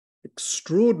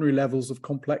 extraordinary levels of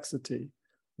complexity.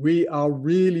 We are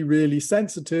really, really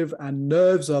sensitive, and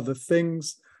nerves are the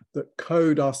things that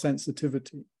code our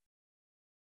sensitivity.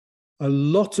 A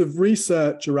lot of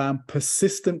research around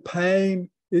persistent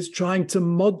pain is trying to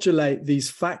modulate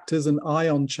these factors and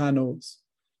ion channels.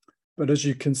 But as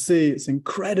you can see, it's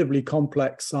incredibly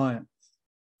complex science.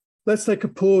 Let's take a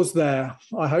pause there.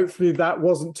 Hopefully that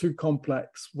wasn't too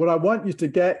complex. What I want you to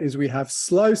get is we have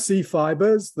slow C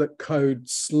fibers that code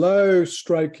slow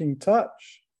stroking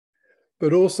touch,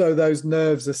 but also those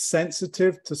nerves are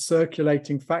sensitive to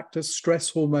circulating factors, stress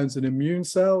hormones, and immune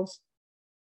cells.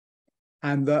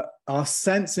 And that our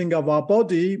sensing of our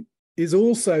body is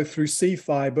also through C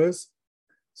fibers.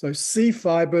 So C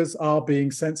fibers are being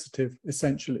sensitive,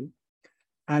 essentially.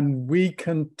 And we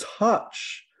can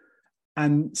touch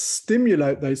and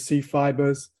stimulate those C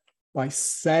fibers by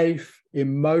safe,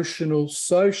 emotional,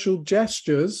 social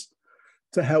gestures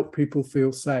to help people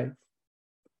feel safe.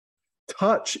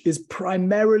 Touch is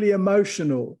primarily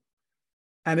emotional.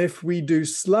 And if we do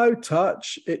slow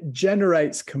touch, it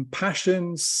generates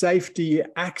compassion, safety,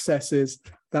 it accesses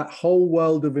that whole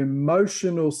world of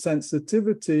emotional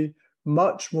sensitivity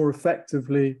much more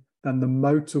effectively than the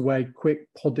motorway, quick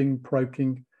podding,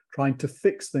 poking, trying to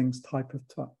fix things type of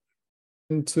touch.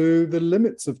 Into the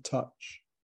limits of touch.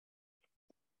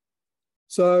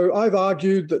 So I've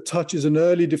argued that touch is an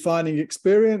early defining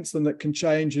experience and that can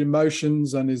change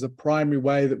emotions and is a primary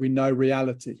way that we know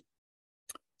reality.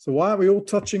 So why aren't we all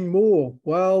touching more?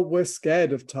 Well, we're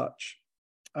scared of touch.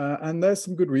 And there's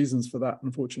some good reasons for that,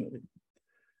 unfortunately.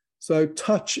 So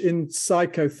touch in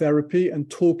psychotherapy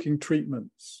and talking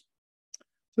treatments.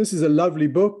 This is a lovely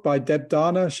book by Deb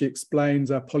Dana. She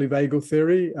explains polyvagal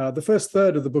theory. The first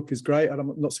third of the book is great.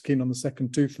 I'm not so keen on the second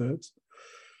 2/3.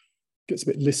 Gets a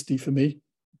bit listy for me.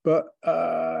 But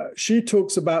she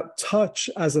talks about touch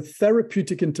as a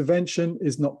therapeutic intervention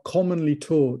is not commonly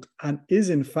taught and is,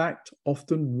 in fact,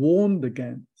 often warned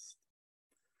against.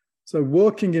 So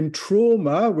working in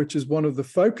trauma, which is one of the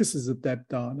focuses of Deb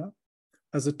Dana,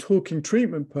 as a talking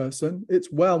treatment person,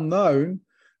 it's well known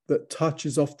that touch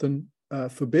is often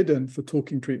forbidden for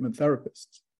talking treatment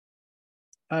therapists.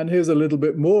 And here's a little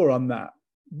bit more on that.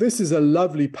 This is a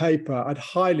lovely paper. I'd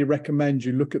highly recommend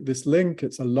you look at this link.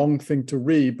 It's a long thing to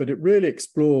read, but it really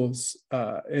explores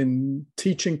in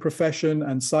teaching profession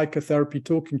and psychotherapy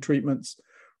talking treatments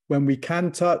when we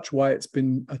can touch, why it's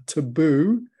been a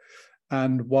taboo,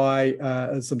 and why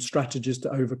some strategies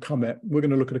to overcome it. We're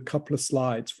going to look at a couple of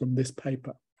slides from this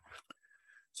paper.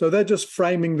 So they're just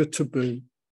framing the taboo.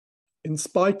 In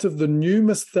spite of the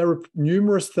numerous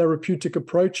therapeutic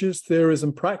approaches, theories,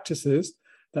 and practices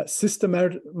that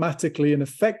systematically and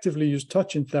effectively use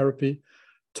touch in therapy,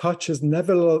 touch has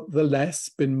nevertheless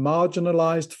been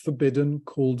marginalized, forbidden,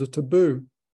 called a taboo.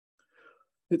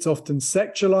 It's often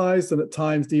sexualized and at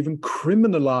times even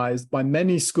criminalized by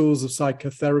many schools of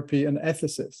psychotherapy and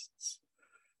ethicists.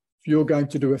 If you're going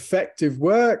to do effective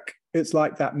work, it's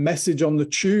like that message on the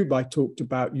tube I talked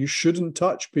about. You shouldn't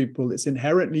touch people. It's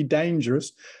inherently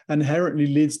dangerous, inherently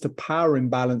leads to power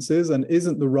imbalances, and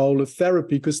isn't the role of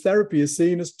therapy, because therapy is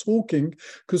seen as talking,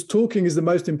 because talking is the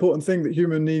most important thing that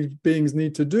human beings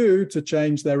need to do to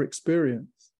change their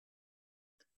experience.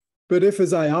 But if,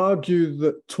 as I argue,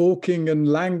 that talking and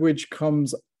language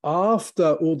comes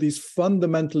after all these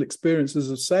fundamental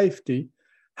experiences of safety,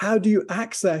 how do you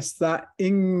access that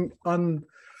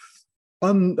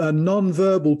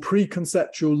non-verbal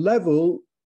preconceptual level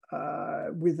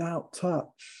without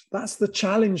touch? That's the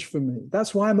challenge for me.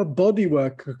 That's why I'm a body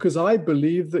worker, because I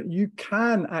believe that you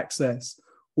can access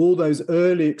all those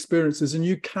early experiences and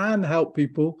you can help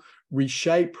people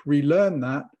reshape, relearn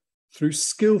that through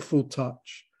skillful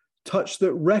touch, touch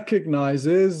that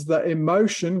recognizes that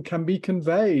emotion can be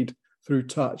conveyed through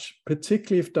touch,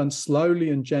 particularly if done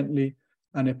slowly and gently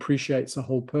and appreciates a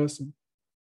whole person.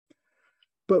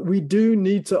 But we do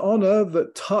need to honor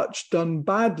that touch done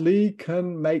badly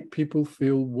can make people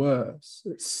feel worse.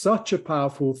 It's such a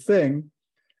powerful thing,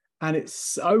 and it's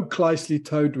so closely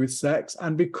tied with sex.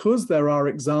 And because there are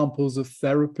examples of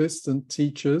therapists and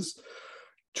teachers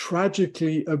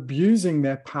tragically abusing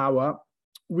their power,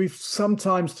 we've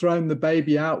sometimes thrown the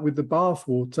baby out with the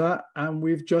bathwater, and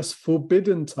we've just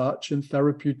forbidden touch in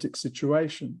therapeutic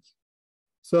situations.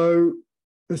 So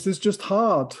this is just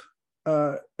hard.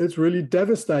 It's really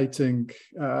devastating.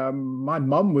 My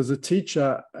mum was a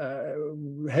teacher,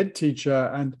 head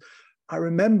teacher, and I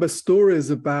remember stories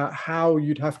about how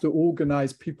you'd have to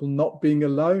organize people not being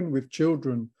alone with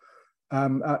children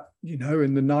in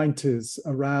the 90s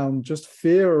around just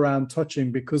fear around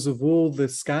touching because of all the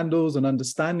scandals and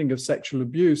understanding of sexual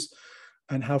abuse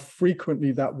and how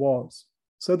frequently that was.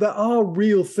 So there are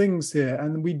real things here,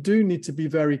 and we do need to be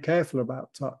very careful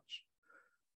about touch.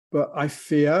 But I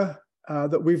fear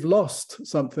that we've lost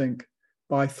something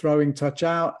by throwing touch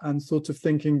out and sort of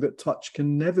thinking that touch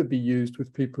can never be used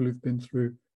with people who've been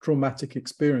through traumatic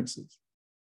experiences.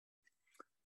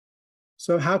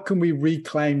 So how can we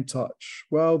reclaim touch?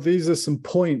 Well, these are some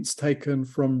points taken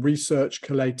from research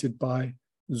collated by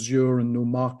Zure and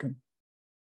Noordermarken.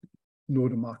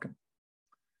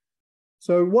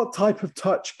 So what type of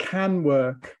touch can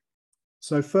work?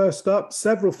 So first up,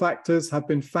 several factors have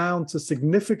been found to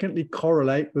significantly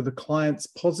correlate with the client's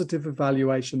positive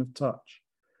evaluation of touch.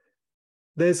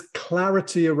 There's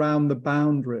clarity around the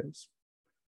boundaries.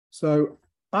 So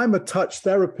I'm a touch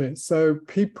therapist, so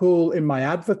people in my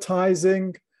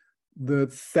advertising, the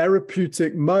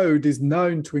therapeutic mode is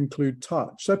known to include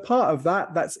touch. So part of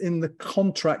that's in the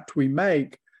contract we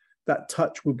make, that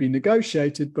touch will be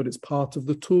negotiated, but it's part of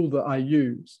the tool that I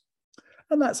use.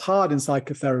 And that's hard in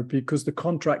psychotherapy because the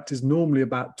contract is normally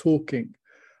about talking.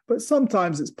 But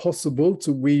sometimes it's possible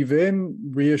to weave in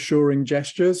reassuring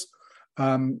gestures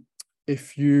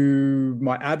if you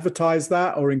might advertise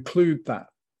that or include that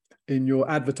in your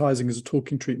advertising as a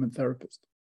talking treatment therapist.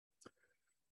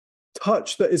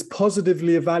 Touch that is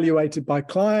positively evaluated by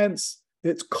clients,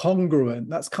 it's congruent.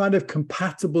 That's kind of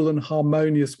compatible and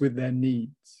harmonious with their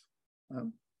needs.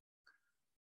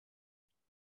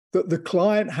 That the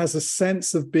client has a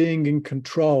sense of being in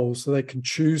control, so they can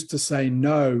choose to say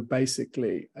no,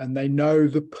 basically, and they know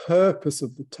the purpose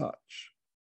of the touch.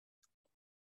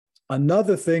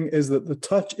 Another thing is that the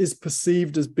touch is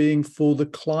perceived as being for the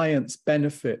client's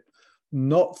benefit,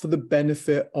 not for the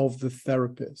benefit of the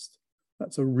therapist.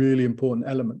 That's a really important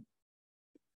element.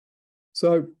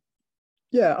 So,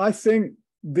 yeah, I think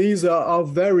these are a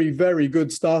very, very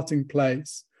good starting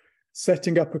place.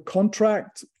 Setting up a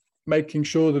contract, making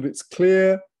sure that it's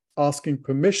clear, asking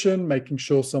permission, making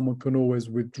sure someone can always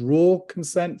withdraw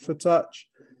consent for touch,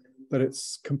 that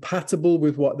it's compatible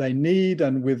with what they need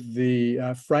and with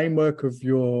the framework of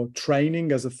your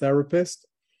training as a therapist,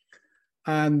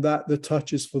 and that the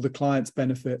touch is for the client's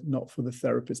benefit, not for the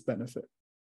therapist's benefit.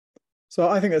 So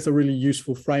I think that's a really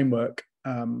useful framework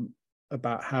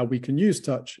about how we can use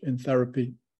touch in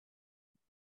therapy.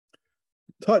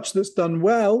 Touch that's done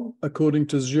well, according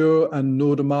to Zure and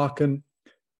Noordermarken,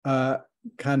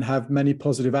 can have many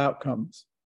positive outcomes.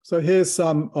 So here's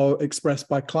some expressed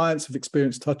by clients who've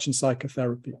experienced touch in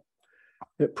psychotherapy.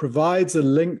 It provides a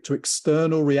link to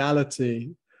external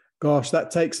reality. Gosh,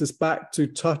 that takes us back to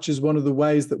touch is one of the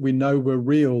ways that we know we're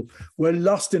real. We're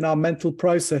lost in our mental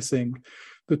processing.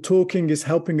 The talking is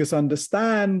helping us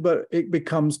understand, but it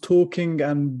becomes talking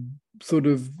and sort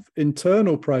of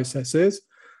internal processes.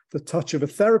 The touch of a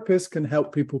therapist can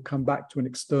help people come back to an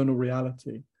external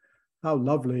reality. How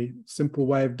lovely, simple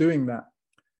way of doing that.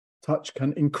 Touch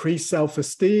can increase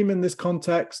self-esteem in this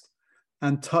context,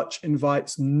 and touch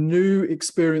invites new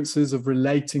experiences of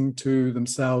relating to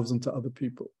themselves and to other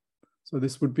people. So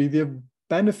this would be the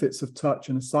benefits of touch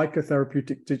in a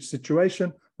psychotherapeutic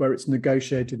situation where it's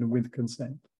negotiated and with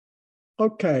consent.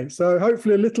 Okay, so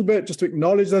hopefully a little bit just to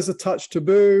acknowledge there's a touch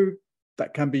taboo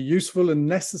that can be useful and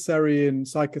necessary in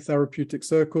psychotherapeutic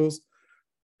circles,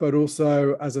 but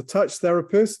also as a touch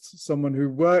therapist, someone who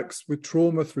works with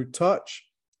trauma through touch,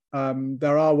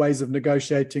 there are ways of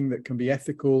negotiating that can be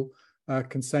ethical,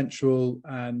 consensual,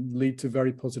 and lead to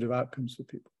very positive outcomes for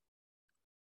people.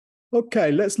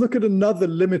 Okay, let's look at another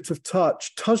limit of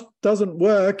touch. Touch doesn't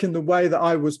work in the way that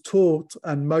I was taught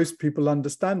and most people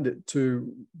understand it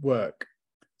to work.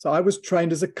 So I was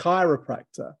trained as a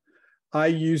chiropractor. I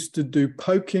used to do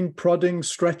poking, prodding,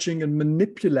 stretching, and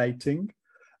manipulating.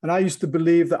 And I used to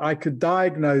believe that I could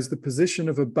diagnose the position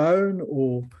of a bone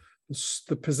or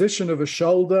the position of a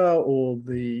shoulder or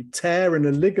the tear in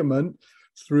a ligament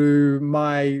through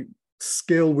my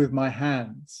skill with my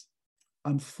hands.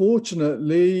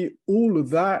 Unfortunately, all of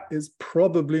that is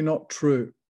probably not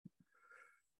true.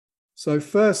 So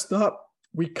first up,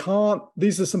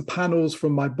 these are some panels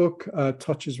from my book,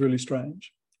 Touch is Really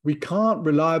Strange. We can't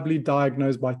reliably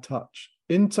diagnose by touch.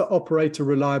 Inter-operator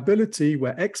reliability,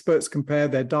 where experts compare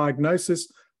their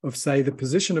diagnosis of, say, the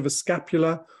position of a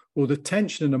scapula or the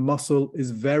tension in a muscle,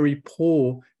 is very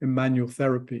poor in manual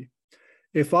therapy.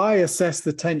 If I assess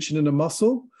the tension in a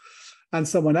muscle and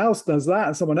someone else does that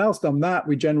and someone else done that,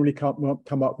 we generally can't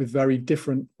come up with very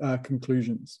different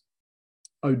conclusions.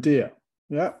 Oh dear,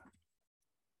 yeah.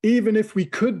 Even if we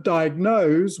could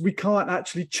diagnose, we can't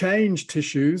actually change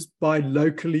tissues by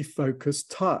locally focused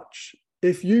touch.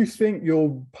 If you think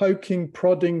you're poking,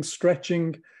 prodding,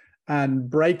 stretching, and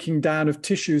breaking down of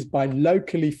tissues by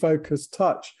locally focused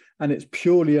touch, and it's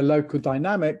purely a local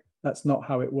dynamic, that's not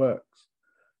how it works.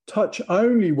 Touch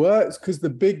only works because the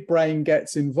big brain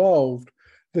gets involved.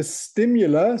 The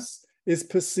stimulus is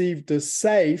perceived as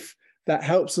safe. That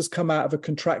helps us come out of a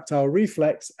contractile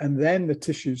reflex, and then the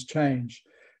tissues change.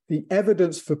 The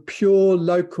evidence for pure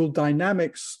local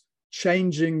dynamics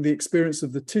changing the experience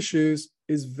of the tissues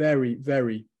is very,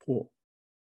 very poor.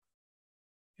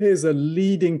 Here's a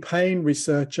leading pain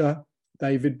researcher,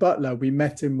 David Butler. We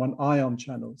met him on ion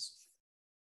channels.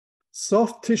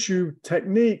 Soft tissue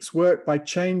techniques work by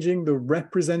changing the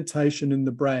representation in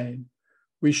the brain.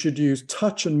 We should use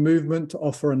touch and movement to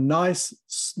offer a nice,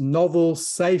 novel,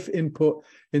 safe input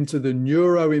into the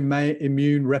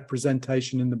neuroimmune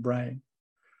representation in the brain.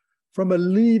 From a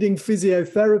leading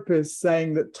physiotherapist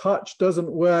saying that touch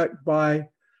doesn't work by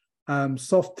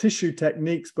soft tissue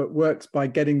techniques, but works by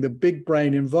getting the big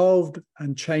brain involved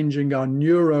and changing our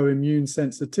neuroimmune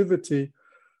sensitivity.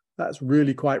 That's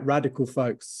really quite radical,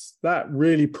 folks. That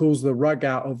really pulls the rug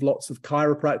out of lots of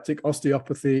chiropractic,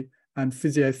 osteopathy, and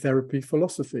physiotherapy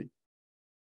philosophy.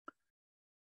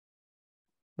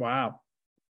 Wow.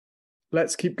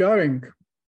 Let's keep going.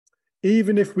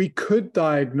 Even if we could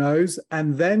diagnose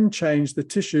and then change the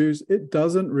tissues, it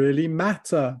doesn't really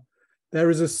matter. There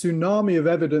is a tsunami of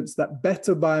evidence that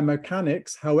better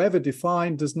biomechanics, however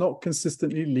defined, does not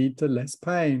consistently lead to less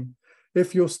pain.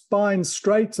 If your spine's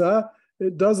straighter,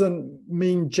 it doesn't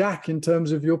mean jack in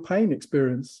terms of your pain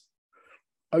experience.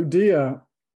 Oh dear.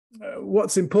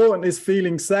 What's important is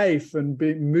feeling safe and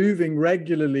moving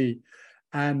regularly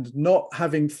and not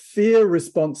having fear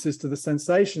responses to the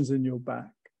sensations in your back.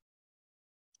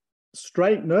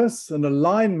 Straightness and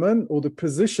alignment, or the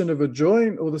position of a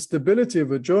joint or the stability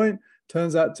of a joint,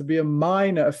 turns out to be a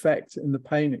minor effect in the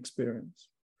pain experience.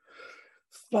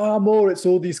 Far more, it's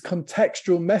all these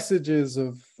contextual messages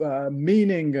of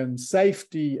meaning and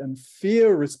safety and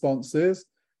fear responses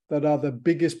that are the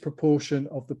biggest proportion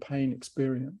of the pain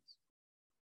experience.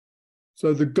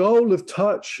 So the goal of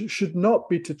touch should not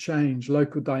be to change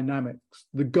local dynamics.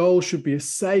 The goal should be a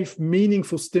safe,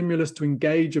 meaningful stimulus to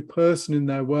engage a person in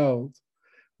their world.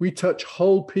 We touch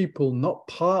whole people, not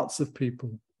parts of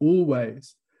people,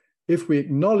 always. If we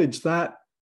acknowledge that,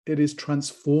 it is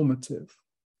transformative.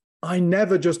 I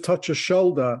never just touch a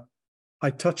shoulder.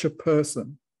 I touch a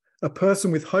person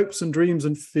with hopes and dreams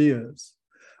and fears.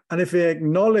 And if we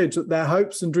acknowledge that their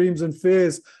hopes and dreams and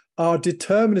fears are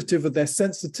determinative of their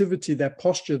sensitivity, their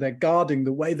posture, their guarding,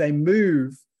 the way they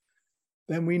move,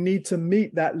 then we need to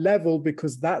meet that level,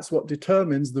 because that's what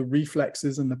determines the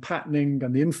reflexes and the patterning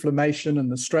and the inflammation and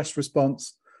the stress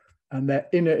response and their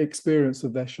inner experience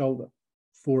of their shoulder,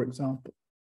 for example.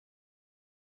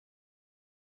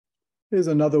 Here's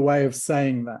another way of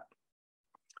saying that.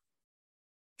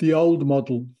 The old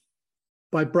model.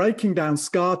 By breaking down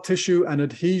scar tissue and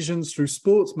adhesions through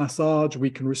sports massage, we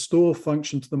can restore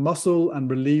function to the muscle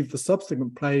and relieve the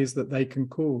subsequent plays that they can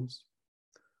cause.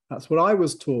 That's what I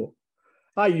was taught.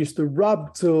 I used to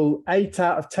rub till 8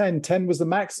 out of 10. 10 was the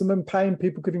maximum pain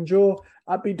people could endure.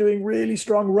 I'd be doing really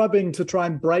strong rubbing to try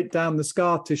and break down the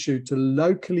scar tissue to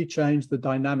locally change the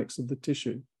dynamics of the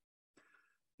tissue.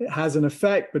 It has an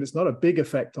effect, but it's not a big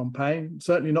effect on pain,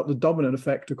 certainly not the dominant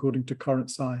effect according to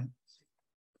current science.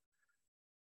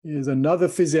 Here's another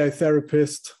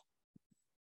physiotherapist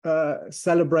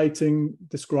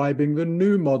describing the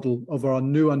new model of our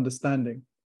new understanding.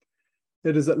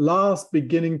 It is at last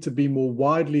beginning to be more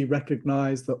widely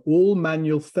recognized that all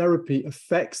manual therapy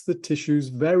affects the tissues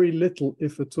very little,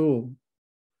 if at all.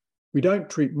 We don't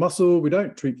treat muscle, we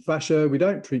don't treat fascia, we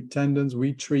don't treat tendons,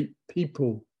 we treat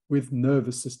people with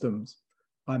nervous systems.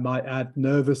 I might add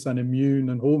nervous and immune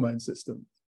and hormone systems.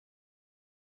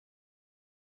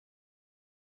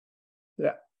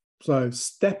 Yeah, so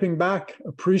stepping back,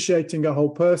 appreciating a whole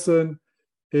person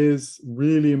is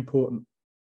really important.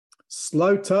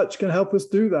 Slow touch can help us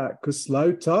do that, because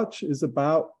slow touch is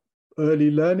about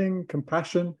early learning,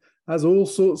 compassion, has all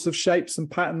sorts of shapes and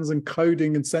patterns and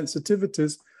coding and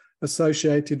sensitivities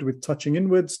associated with touching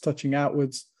inwards, touching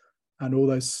outwards, and all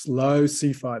those slow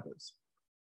C fibers.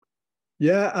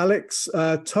 Yeah, Alex,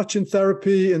 touch in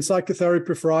therapy and psychotherapy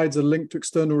provides a link to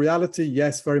external reality.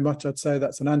 Yes, very much. I'd say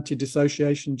that's an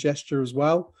anti-dissociation gesture as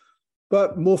well.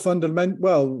 But more fundamental,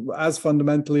 well, as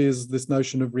fundamentally as this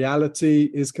notion of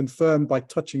reality is confirmed by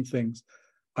touching things.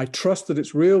 I trust that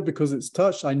it's real because it's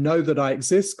touched. I know that I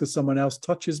exist because someone else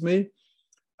touches me.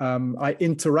 I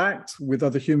interact with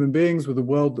other human beings, with a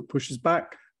world that pushes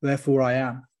back. Therefore, I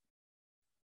am.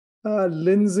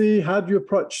 Lindsay, how do you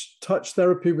approach touch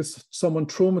therapy with someone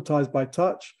traumatized by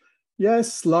touch?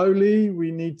 Yes, slowly.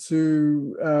 We need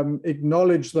to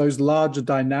acknowledge those larger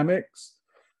dynamics.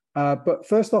 But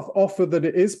first off, offer that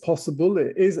it is possible,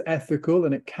 it is ethical,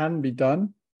 and it can be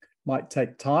done. Might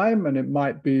take time, and it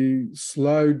might be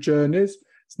slow journeys.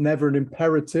 It's never an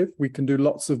imperative. We can do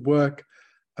lots of work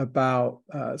about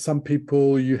some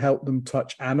people, you help them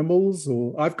touch animals,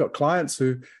 or I've got clients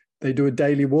who they do a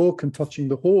daily walk, and touching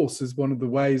the horse is one of the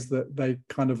ways that they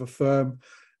kind of affirm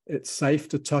it's safe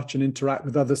to touch and interact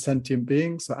with other sentient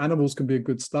beings. So animals can be a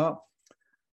good start.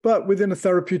 But within a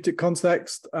therapeutic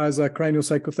context, as a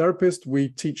craniosacral therapist, we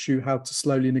teach you how to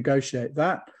slowly negotiate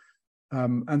that.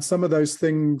 And some of those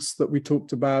things that we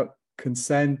talked about,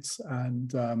 consent,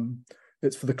 and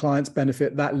it's for the client's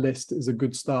benefit, that list is a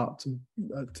good start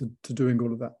to doing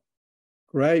all of that.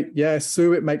 Great. Yeah,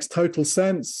 Sue, it makes total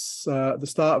sense. At the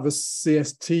start of a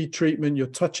CST treatment, you're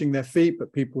touching their feet,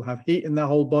 but people have heat in their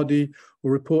whole body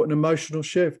or report an emotional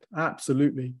shift.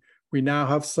 Absolutely. We now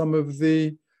have some of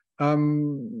the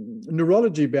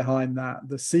neurology behind that.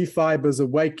 The C fibers are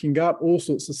waking up, all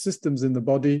sorts of systems in the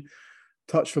body.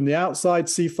 Touch from the outside,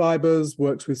 C fibers,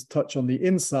 works with touch on the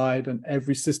inside, and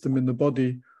every system in the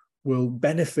body will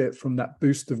benefit from that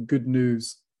boost of good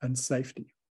news and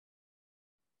safety.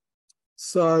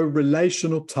 So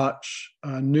relational touch,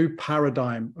 a new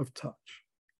paradigm of touch.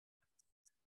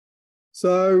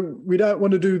 So we don't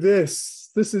want to do this.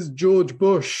 This is George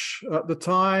Bush at the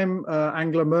time,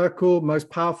 Angela Merkel, most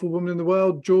powerful woman in the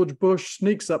world. George Bush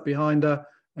sneaks up behind her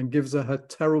and gives her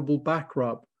terrible back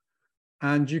rub.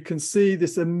 And you can see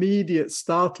this immediate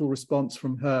startle response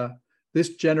from her.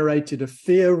 This generated a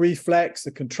fear reflex,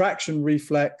 a contraction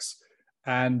reflex,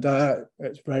 and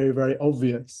it's very, very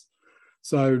obvious.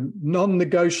 So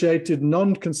non-negotiated,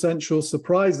 non-consensual,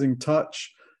 surprising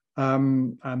touch,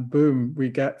 and boom, we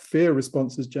get fear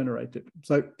responses generated.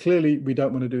 So clearly we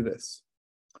don't want to do this.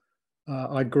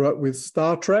 I grew up with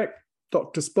Star Trek.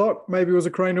 Dr. Spock maybe was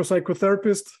a craniosacral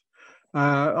therapist.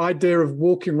 Idea of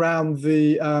walking around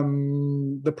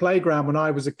the playground when I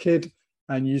was a kid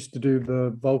and used to do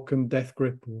the Vulcan death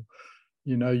grip, or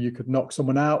you could knock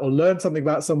someone out or learn something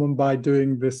about someone by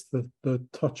doing this, the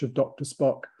touch of Dr.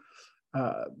 Spock.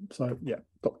 So yeah,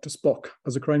 Dr. Spock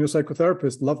as a craniosacral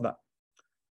therapist, love that.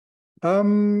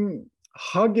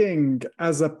 Hugging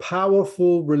as a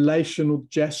powerful relational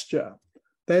gesture.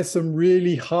 There's some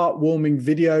really heartwarming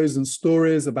videos and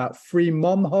stories about free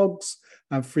mom hugs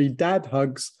and free dad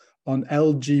hugs on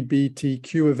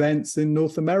LGBTQ events in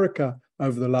North America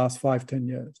over the last 5-10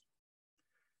 years.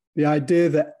 The idea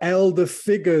that elder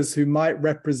figures who might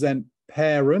represent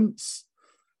parents,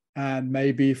 and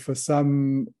maybe for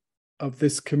some of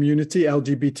this community,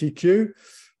 LGBTQ,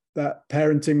 that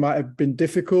parenting might have been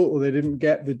difficult, or they didn't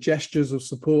get the gestures of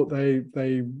support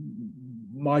they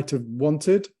might have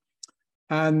wanted.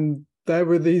 And there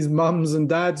were these mums and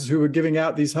dads who were giving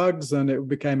out these hugs, and it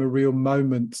became a real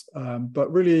moment.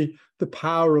 But really, the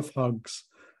power of hugs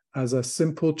as a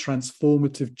simple,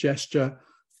 transformative gesture.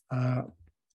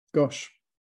 Gosh.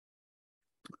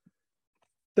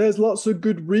 There's lots of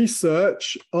good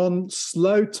research on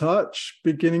slow touch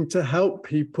beginning to help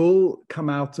people come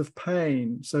out of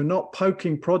pain. So not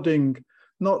poking, prodding,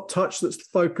 not touch that's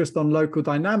focused on local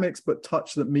dynamics, but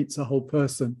touch that meets a whole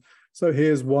person. So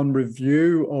here's one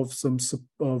review of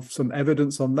some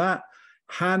evidence on that.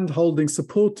 Hand-holding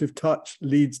supportive touch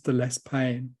leads to less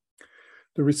pain.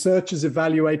 The researchers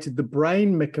evaluated the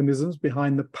brain mechanisms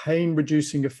behind the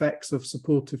pain-reducing effects of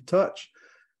supportive touch,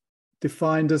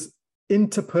 defined as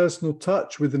interpersonal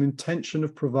touch with an intention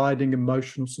of providing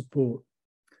emotional support.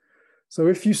 So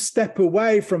if you step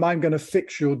away from I'm going to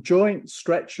fix your joint,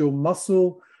 stretch your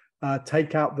muscle,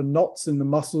 take out the knots in the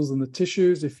muscles and the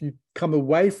tissues, if you come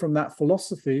away from that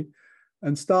philosophy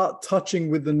and start touching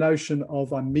with the notion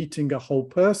of I'm meeting a whole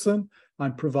person,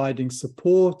 I'm providing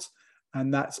support,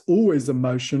 and that's always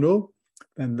emotional,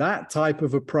 then that type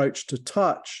of approach to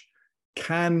touch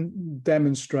can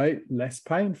demonstrate less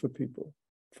pain for people.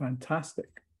 Fantastic.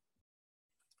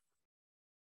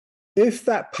 If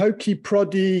that pokey,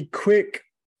 proddy, quick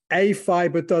A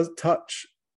fiber touch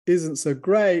isn't so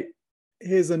great,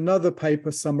 here's another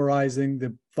paper summarizing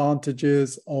the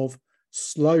advantages of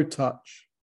slow touch.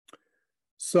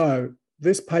 So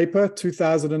this paper,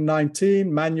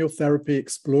 2019, Manual Therapy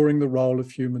Exploring the Role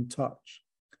of Human Touch.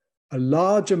 A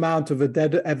large amount of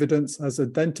evidence has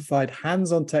identified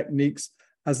hands-on techniques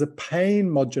as a pain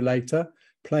modulator,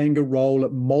 playing a role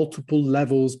at multiple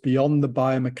levels beyond the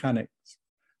biomechanics.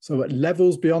 So at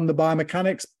levels beyond the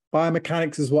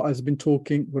biomechanics is what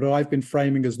I've been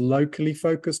framing as locally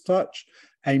focused touch,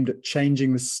 aimed at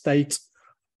changing the state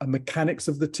mechanics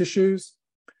of the tissues.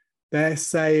 They're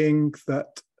saying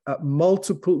that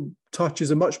multiple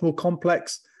touches are much more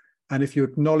complex, and if you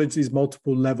acknowledge these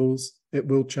multiple levels, it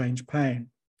will change pain.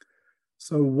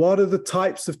 So what are the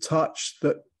types of touch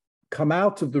that come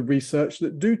out of the research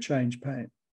that do change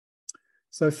pain?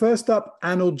 So first up,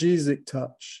 analgesic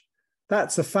touch.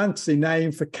 That's a fancy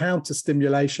name for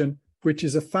counter-stimulation, which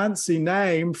is a fancy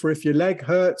name for if your leg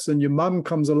hurts and your mum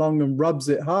comes along and rubs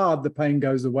it hard, the pain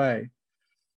goes away.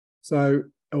 So,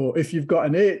 or if you've got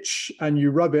an itch and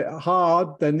you rub it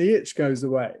hard, then the itch goes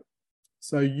away.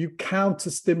 So you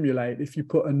counter-stimulate. If you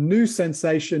put a new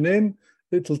sensation in,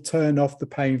 it'll turn off the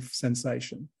pain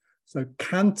sensation. So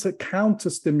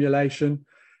counter-stimulation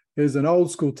is an old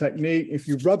school technique. If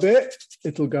you rub it,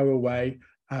 it'll go away.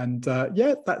 And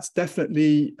yeah, that's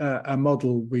definitely a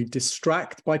model. We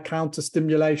distract by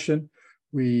counter-stimulation.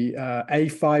 A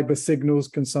fiber signals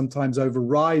can sometimes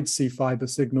override C fiber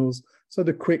signals. So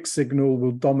the quick signal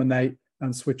will dominate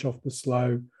and switch off the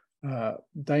slow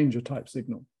danger type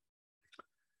signal.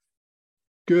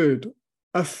 Good.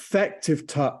 Effective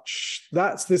touch.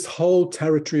 That's this whole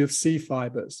territory of C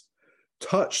fibers.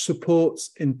 Touch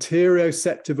supports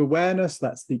interoceptive awareness.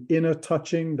 That's the inner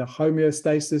touching, the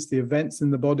homeostasis, the events in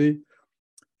the body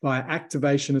via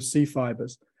activation of C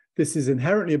fibers. This is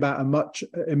inherently about much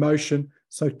emotion.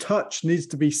 So touch needs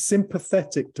to be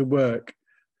sympathetic to work.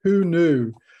 Who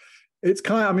knew? It's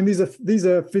kind of, I mean, these are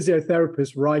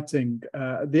physiotherapists writing.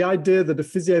 The idea that a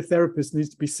physiotherapist needs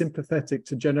to be sympathetic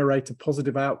to generate a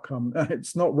positive outcome.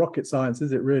 It's not rocket science,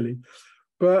 is it really?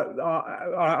 But,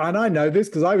 and I know this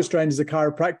because I was trained as a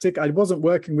chiropractic. I wasn't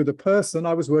working with a person,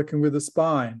 I was working with a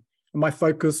spine. And my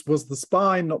focus was the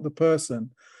spine, not the person.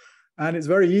 And it's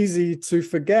very easy to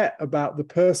forget about the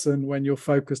person when you're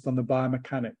focused on the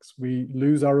biomechanics. We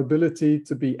lose our ability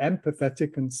to be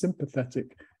empathetic and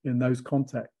sympathetic in those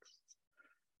contexts.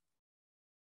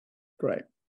 Great.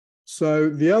 So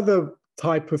the other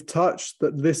type of touch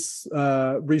that this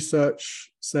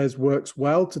research says works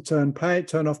well to turn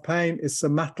off pain is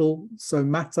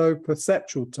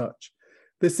somatoperceptual touch.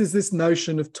 This is this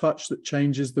notion of touch that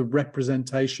changes the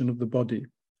representation of the body.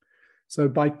 So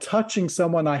by touching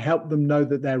someone, I help them know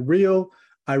that they're real.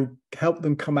 I help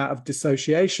them come out of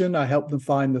dissociation. I help them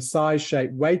find the size,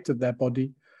 shape, weight of their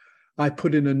body. I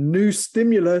put in a new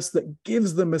stimulus that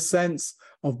gives them a sense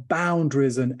of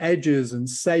boundaries and edges and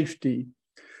safety.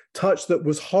 Touch that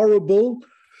was horrible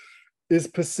is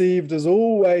perceived as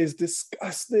always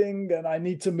disgusting and I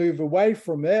need to move away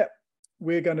from it.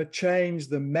 We're going to change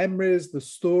the memories, the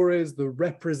stories, the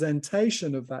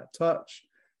representation of that touch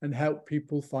and help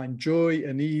people find joy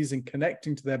and ease in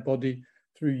connecting to their body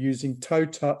through using toe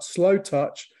touch, slow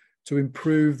touch to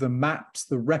improve the maps,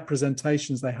 the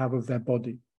representations they have of their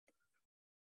body.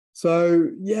 So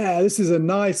yeah, this is a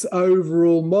nice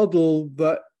overall model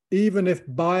that even if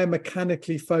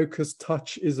biomechanically focused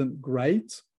touch isn't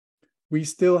great, we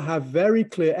still have very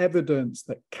clear evidence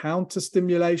that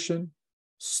counter-stimulation,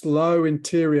 slow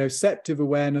interoceptive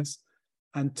awareness,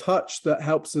 and touch that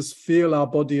helps us feel our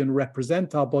body and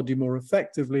represent our body more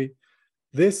effectively,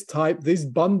 these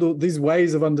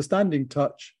ways of understanding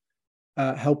touch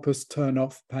help us turn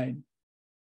off pain.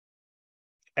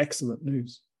 Excellent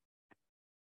news.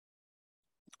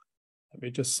 Let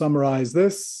me just summarize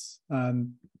this. The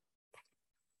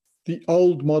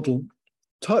old model,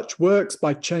 touch works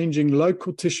by changing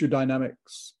local tissue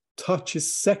dynamics. Touch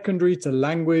is secondary to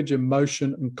language,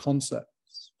 emotion, and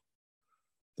concepts.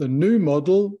 The new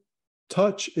model,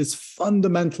 touch is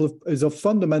of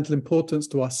fundamental importance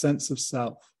to our sense of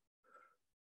self.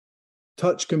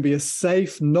 Touch can be a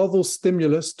safe, novel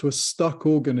stimulus to a stuck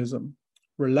organism.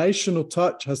 Relational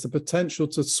touch has the potential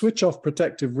to switch off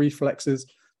protective reflexes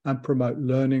and promote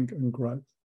learning and growth.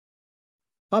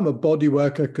 I'm a body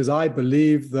worker because I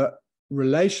believe that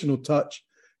relational touch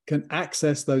can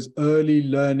access those early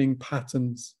learning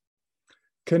patterns,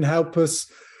 can help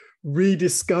us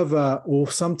rediscover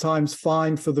or sometimes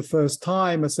find for the first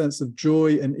time a sense of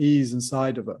joy and ease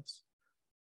inside of us.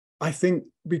 I think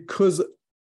because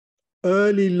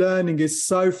early learning is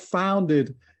so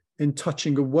founded in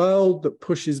touching a world that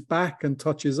pushes back and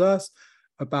touches us,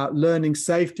 about learning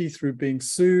safety through being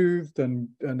soothed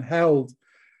and held,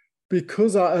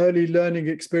 because our early learning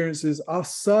experiences are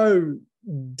so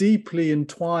deeply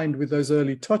entwined with those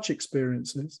early touch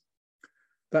experiences,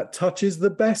 that touch is the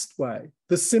best way,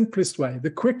 the simplest way, the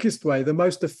quickest way, the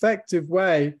most effective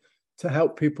way to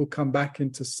help people come back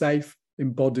into safe,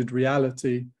 embodied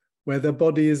reality, where their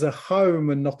body is a home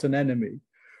and not an enemy,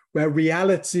 where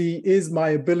reality is my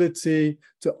ability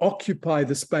to occupy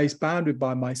the space bounded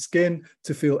by my skin,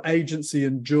 to feel agency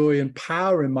and joy and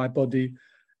power in my body,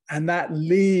 And that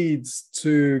leads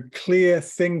to clear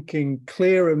thinking,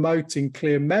 clear emoting,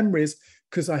 clear memories,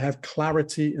 because I have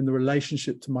clarity in the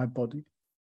relationship to my body.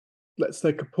 Let's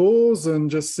take a pause and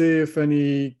just see if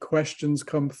any questions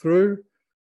come through.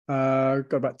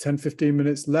 Got about 10, 15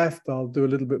 minutes left. I'll do a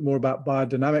little bit more about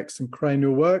biodynamics and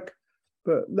cranial work,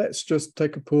 but let's just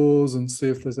take a pause and see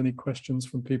if there's any questions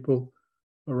from people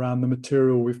around the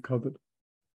material we've covered.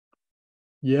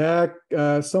 Yeah,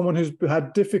 someone who's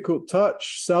had difficult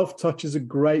touch, self-touch is a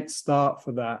great start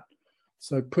for that.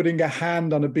 So putting a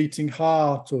hand on a beating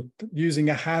heart, or using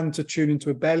a hand to tune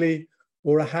into a belly,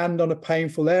 or a hand on a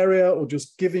painful area, or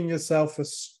just giving yourself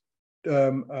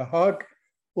a hug,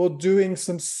 or doing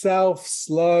some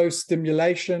slow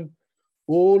stimulation.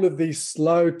 All of these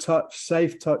slow touch,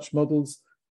 safe touch models,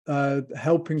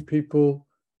 helping people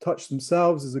touch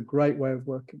themselves is a great way of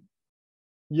working.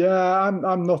 Yeah,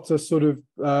 I'm not a sort of,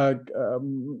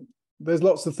 there's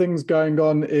lots of things going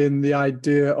on in the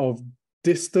idea of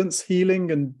distance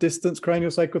healing and distance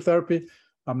craniosacral therapy.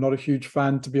 I'm not a huge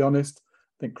fan, to be honest.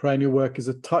 I think cranial work is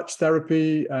a touch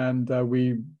therapy, and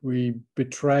we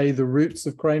betray the roots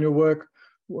of cranial work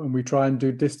when we try and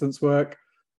do distance work.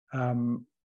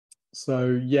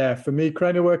 So yeah, for me,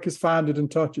 cranial work is founded in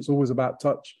touch. It's always about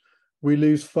touch. We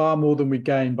lose far more than we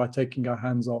gain by taking our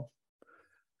hands off.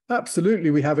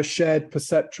 Absolutely, we have a shared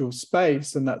perceptual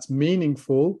space, and that's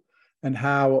meaningful, and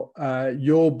how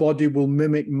your body will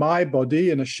mimic my body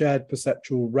in a shared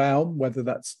perceptual realm, whether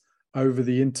that's over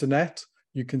the internet,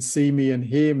 you can see me and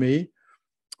hear me,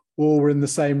 or we're in the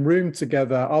same room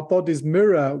together. Our bodies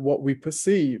mirror what we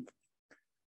perceive.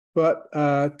 But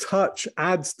touch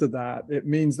adds to that. It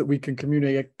means that we can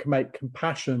communicate, make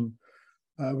compassion.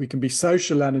 We can be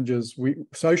social animals.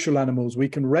 We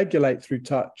can regulate through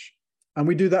touch. And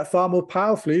we do that far more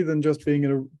powerfully than just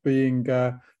attempting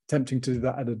to do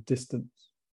that at a distance.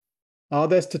 Are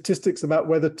there statistics about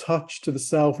whether touch to the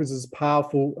self is as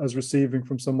powerful as receiving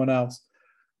from someone else?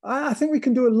 I think we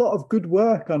can do a lot of good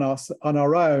work on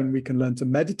our own. We can learn to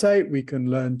meditate. We can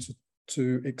learn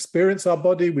to experience our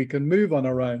body. We can move on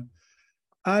our own.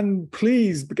 And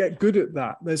please get good at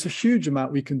that. There's a huge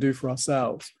amount we can do for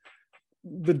ourselves.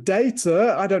 The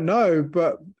data, I don't know,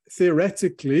 but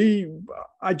theoretically,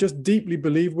 I just deeply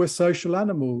believe we're social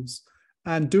animals,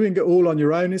 and doing it all on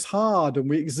your own is hard. And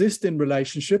we exist in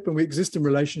relationship, and we exist in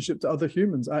relationship to other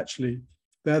humans. Actually,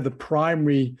 they're the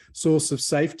primary source of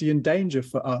safety and danger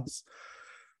for us.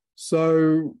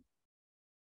 So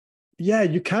yeah,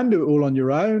 you can do it all on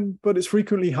your own, but it's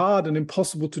frequently hard and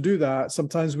impossible to do that.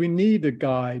 Sometimes we need a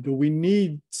guide, or we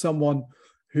need someone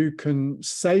who can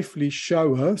safely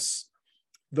show us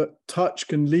that touch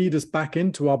can lead us back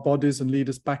into our bodies and lead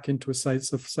us back into a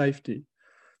sense of safety.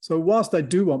 So whilst I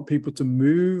do want people to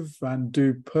move and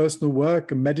do personal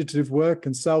work and meditative work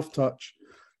and self-touch,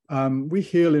 we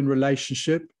heal in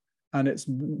relationship, and it's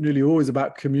nearly always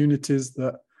about communities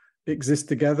that exist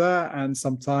together, and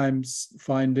sometimes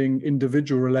finding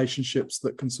individual relationships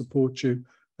that can support you.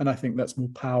 And I think that's more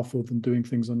powerful than doing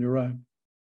things on your own.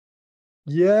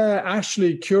 Yeah,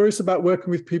 Ashley, curious about working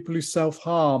with people who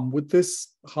self-harm. Would this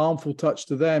harmful touch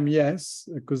to them? Yes,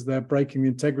 because they're breaking the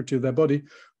integrity of their body.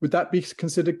 Would that be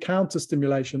considered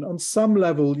counter-stimulation? On some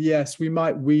level, yes, we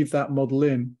might weave that model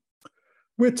in.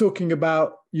 We're talking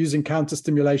about using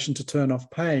counter-stimulation to turn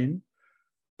off pain,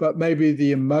 but maybe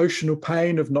the emotional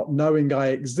pain of not knowing I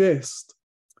exist.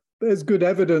 There's good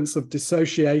evidence of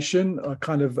dissociation, a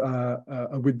kind of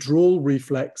a withdrawal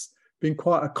reflex being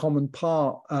quite a common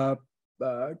part,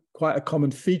 quite a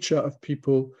common feature of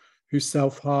people who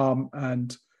self-harm.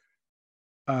 And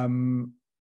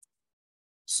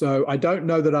so I don't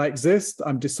know that I exist.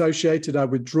 I'm dissociated, I've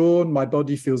withdrawn, my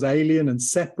body feels alien and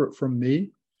separate from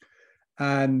me.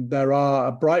 And there are,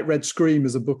 A Bright Red Scream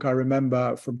is a book I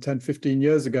remember from 10, 15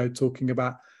 years ago, talking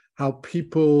about how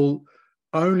people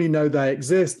only know they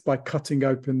exist by cutting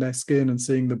open their skin and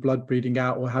seeing the blood bleeding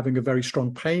out, or having a very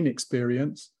strong pain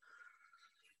experience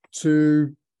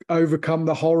to overcome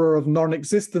the horror of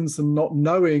non-existence and not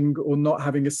knowing or not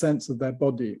having a sense of their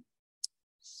body.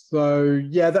 So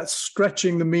yeah, that's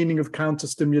stretching the meaning of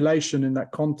counter-stimulation in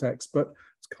that context, but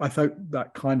I think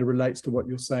that kind of relates to what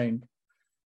you're saying.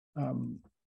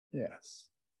 Yes.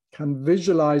 Can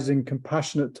visualizing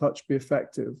compassionate touch be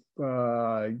effective?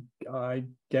 I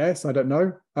guess, I don't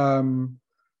know.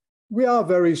 We are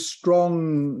very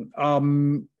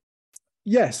strong.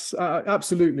 Yes,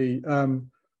 absolutely.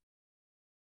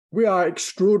 We are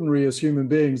extraordinary as human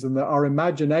beings, and that our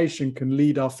imagination can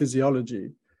lead our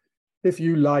physiology. If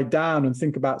you lie down and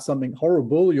think about something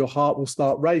horrible, your heart will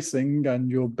start racing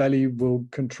and your belly will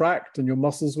contract and your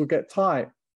muscles will get tight.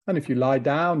 And if you lie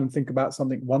down and think about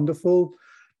something wonderful,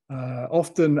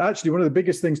 Often, actually, one of the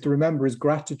biggest things to remember is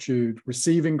gratitude,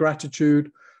 receiving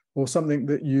gratitude or something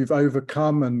that you've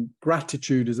overcome. And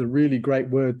gratitude is a really great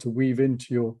word to weave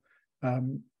into your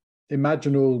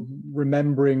imaginal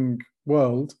remembering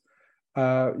world.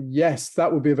 Yes,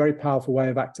 that would be a very powerful way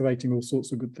of activating all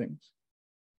sorts of good things.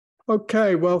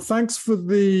 Okay, well, thanks for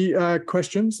the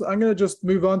questions. I'm going to just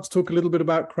move on to talk a little bit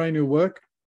about cranial work.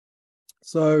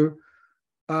 So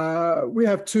we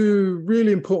have two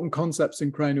really important concepts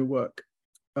in cranial work.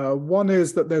 One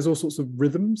is that there's all sorts of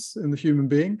rhythms in the human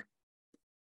being.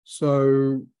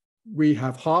 So we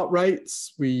have heart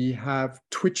rates, we have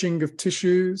twitching of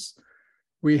tissues,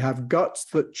 we have guts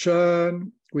that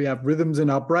churn, we have rhythms in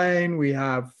our brain, we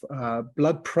have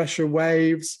blood pressure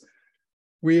waves,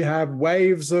 we have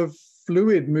waves of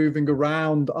fluid moving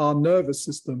around our nervous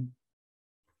system.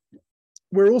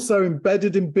 We're also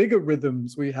embedded in bigger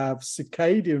rhythms. We have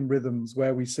circadian rhythms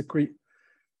where we secrete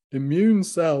immune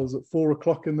cells at 4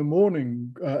 o'clock in the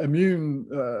morning,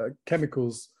 immune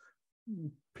chemicals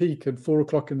peak at 4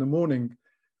 o'clock in the morning.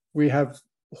 We have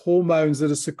hormones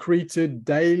that are secreted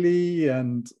daily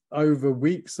and over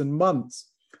weeks and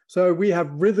months. So we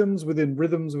have rhythms within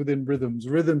rhythms within rhythms,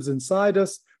 rhythms inside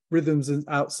us, rhythms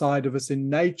outside of us in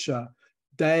nature,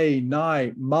 day,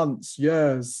 night, months,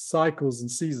 years, cycles, and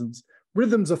seasons.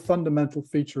 Rhythm's a fundamental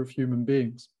feature of human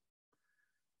beings.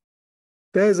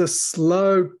 There's a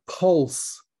slow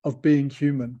pulse of being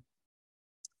human.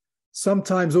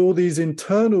 Sometimes all these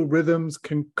internal rhythms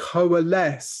can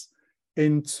coalesce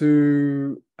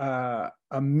into a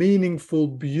meaningful,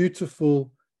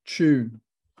 beautiful tune.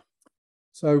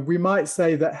 So we might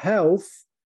say that health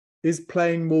is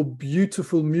playing more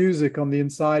beautiful music on the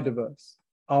inside of us.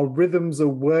 Our rhythms are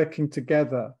working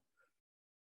together.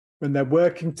 When they're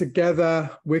working together,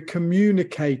 we're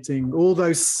communicating. All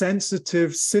those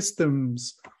sensitive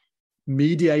systems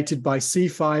mediated by C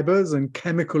fibers and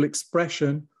chemical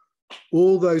expression,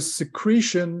 all those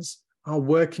secretions are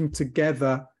working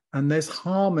together, and there's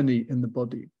harmony in the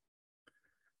body.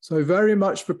 So very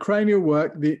much for cranial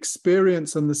work, the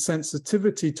experience and the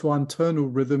sensitivity to internal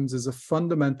rhythms is a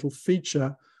fundamental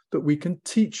feature that we can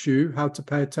teach you how to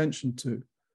pay attention to.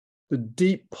 The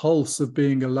deep pulse of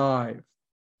being alive.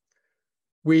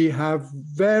 We have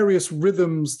various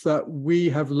rhythms that we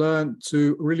have learned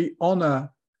to really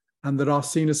honor and that are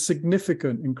seen as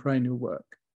significant in cranial work.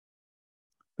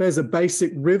 There's a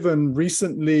basic rhythm.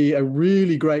 Recently, a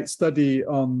really great study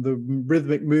on the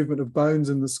rhythmic movement of bones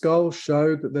in the skull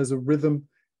showed that there's a rhythm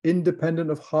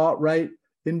independent of heart rate,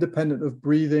 independent of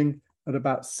breathing at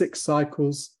about 6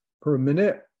 cycles per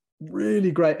minute.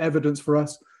 Really great evidence for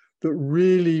us that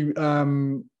really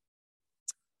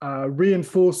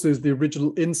reinforces the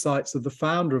original insights of the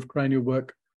founder of cranial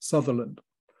work, Sutherland.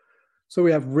 So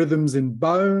we have rhythms in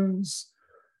bones,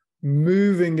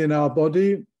 moving in our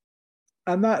body,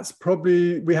 and that's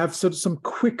probably, we have sort of some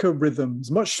quicker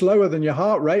rhythms, much slower than your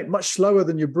heart rate, much slower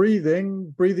than your breathing.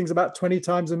 Breathing's about 20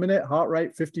 times a minute, heart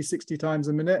rate 50, 60 times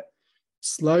a minute.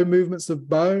 Slow movements of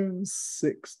bones,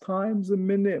 6 times a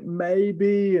minute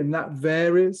maybe, and that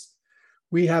varies.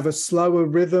 We have a slower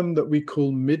rhythm that we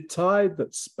call mid-tide,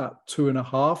 that's about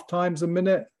 2.5 times a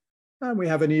minute. And we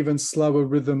have an even slower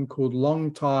rhythm called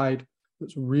long tide,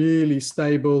 that's really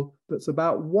stable, that's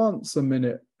about once a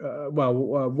minute.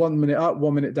 1 minute up,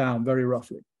 1 minute down, very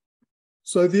roughly.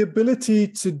 So the ability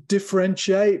to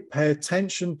differentiate, pay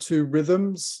attention to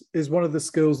rhythms is one of the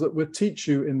skills that we'll teach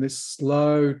you in this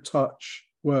slow touch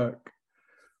work.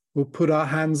 We'll put our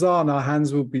hands on, our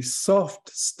hands will be soft,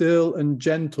 still, and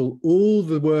gentle. All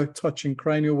the work touching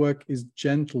cranial work is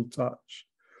gentle touch.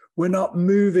 We're not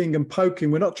moving and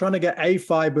poking. We're not trying to get A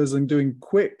fibers and doing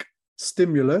quick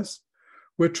stimulus.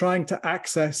 We're trying to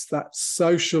access that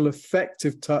social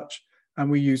effective touch,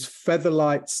 and we use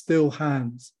feather-light, still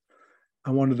hands.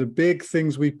 And one of the big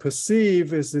things we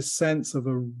perceive is this sense of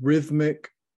a rhythmic,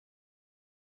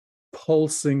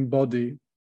 pulsing body.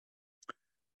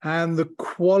 And the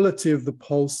quality of the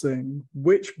pulsing,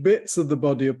 which bits of the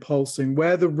body are pulsing,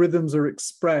 where the rhythms are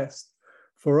expressed.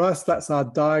 For us, that's our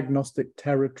diagnostic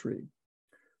territory.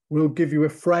 We'll give you a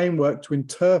framework to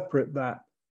interpret that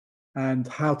and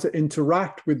how to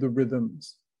interact with the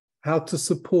rhythms, how to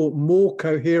support more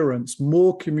coherence,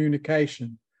 more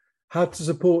communication, how to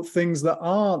support things that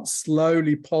aren't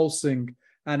slowly pulsing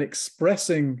and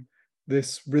expressing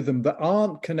this rhythm, that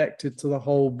aren't connected to the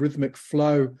whole rhythmic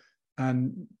flow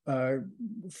and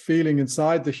feeling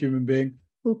inside the human being.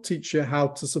 We'll teach you how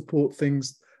to support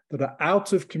things that are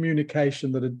out of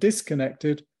communication, that are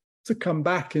disconnected, to come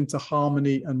back into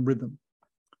harmony and rhythm.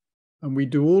 And we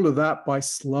do all of that by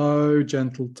slow,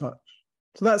 gentle touch.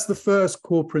 So that's the first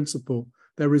core principle.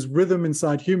 There is rhythm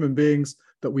inside human beings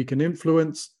that we can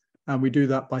influence, and we do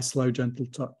that by slow, gentle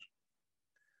touch.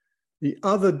 The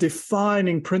other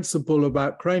defining principle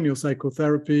about craniosacral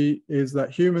therapy is that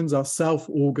humans are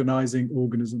self-organizing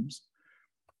organisms.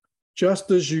 Just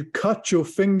as you cut your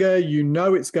finger, you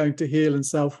know it's going to heal and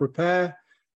self-repair.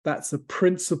 That's a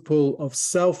principle of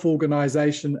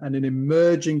self-organization and an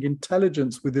emerging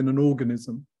intelligence within an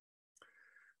organism.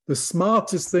 The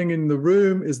smartest thing in the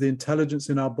room is the intelligence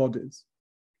in our bodies.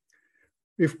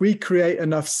 If we create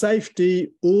enough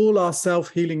safety, all our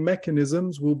self-healing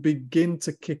mechanisms will begin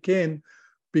to kick in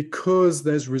because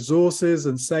there's resources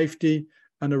and safety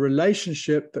and a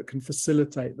relationship that can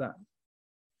facilitate that.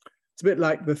 It's a bit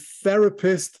like the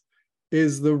therapist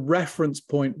is the reference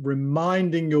point,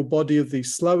 reminding your body of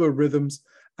these slower rhythms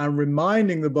and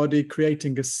reminding the body,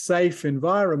 creating a safe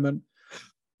environment.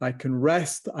 I can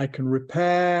rest, I can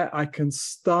repair, I can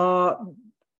start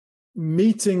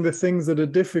meeting the things that are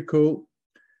difficult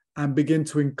and begin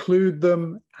to include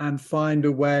them and find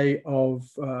a way of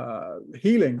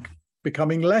healing,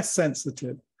 becoming less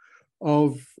sensitive,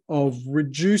 of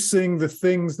reducing the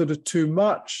things that are too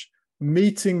much,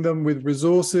 meeting them with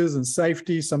resources and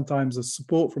safety, sometimes a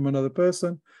support from another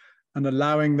person, and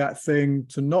allowing that thing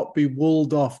to not be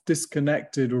walled off,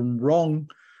 disconnected or wrong,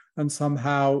 and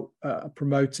somehow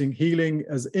promoting healing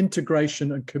as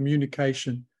integration and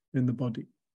communication in the body.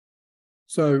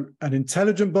 So an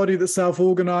intelligent body that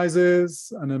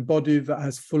self-organizes and a body that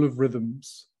has full of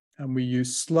rhythms. And we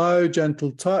use slow,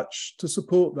 gentle touch to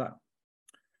support that.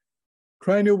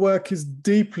 Cranial work is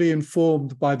deeply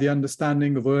informed by the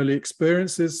understanding of early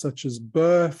experiences such as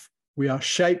birth. We are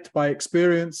shaped by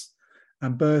experience,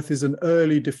 and birth is an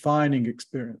early defining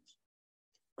experience.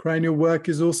 Cranial work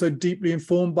is also deeply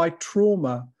informed by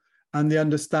trauma and the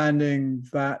understanding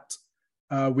that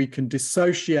we can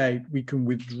dissociate, we can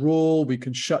withdraw, we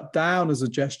can shut down as a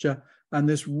gesture, and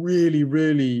this really,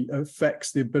 really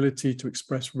affects the ability to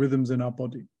express rhythms in our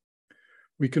body.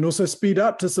 We can also speed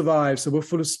up to survive, so we're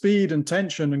full of speed and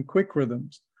tension and quick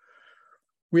rhythms.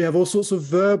 We have all sorts of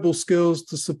verbal skills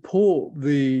to support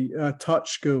the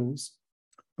touch skills,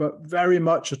 but very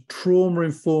much a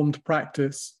trauma-informed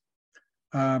practice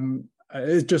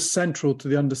is just central to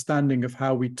the understanding of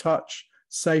how we touch.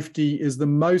 Safety is the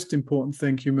most important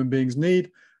thing human beings need,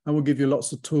 and we'll give you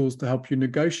lots of tools to help you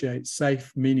negotiate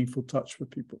safe, meaningful touch for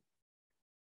people.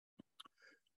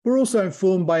 We're also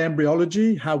informed by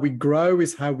embryology. How we grow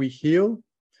is how we heal.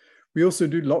 We also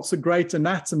do lots of great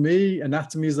anatomy.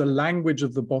 Anatomy is a language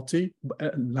of the body,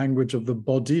 not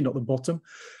the bottom.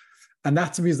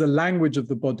 Anatomy is the language of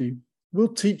the body.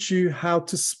 We'll teach you how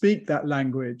to speak that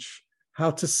language,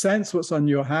 how to sense what's on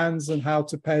your hands and how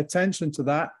to pay attention to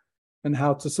that, and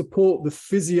how to support the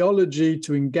physiology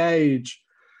to engage.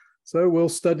 So we'll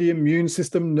study immune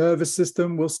system, nervous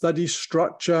system, we'll study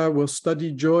structure, we'll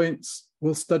study joints,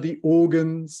 we'll study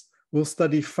organs, we'll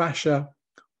study fascia,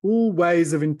 all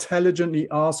ways of intelligently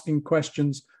asking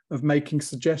questions, of making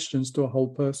suggestions to a whole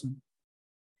person.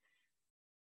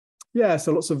 Yeah,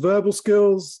 so lots of verbal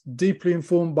skills, deeply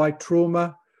informed by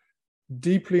trauma,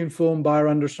 deeply informed by our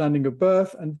understanding of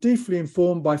birth, and deeply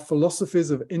informed by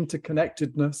philosophies of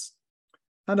interconnectedness,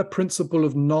 and a principle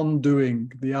of non-doing,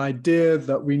 the idea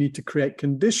that we need to create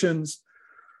conditions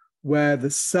where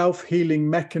the self-healing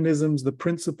mechanisms, the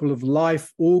principle of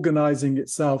life organizing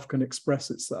itself, can express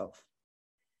itself.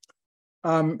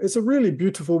 It's a really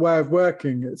beautiful way of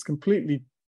working. It's completely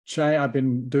changed. I've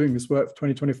been doing this work for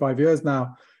 20, 25 years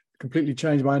now, completely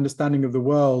changed my understanding of the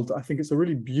world. I think it's a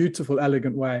really beautiful,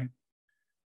 elegant way.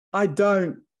 I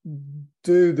don't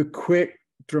do the quick,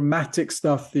 dramatic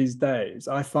stuff these days.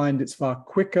 I find it's far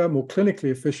quicker, more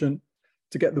clinically efficient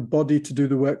to get the body to do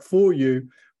the work for you.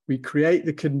 We create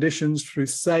the conditions through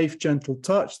safe, gentle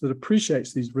touch that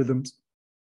appreciates these rhythms,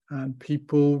 and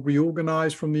people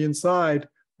reorganize from the inside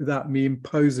without me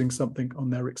imposing something on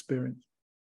their experience.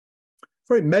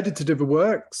 Very meditative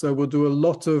work, so we'll do a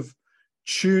lot of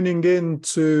tuning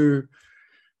into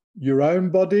your own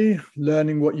body,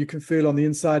 learning what you can feel on the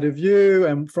inside of you,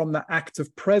 and from that act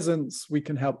of presence, we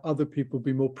can help other people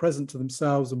be more present to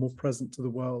themselves and more present to the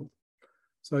world.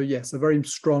 So yes, a very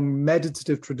strong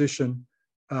meditative tradition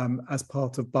as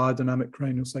part of biodynamic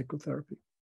craniosacral therapy.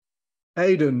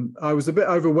 Aidan, I was a bit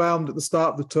overwhelmed at the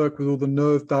start of the talk with all the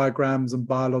nerve diagrams and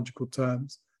biological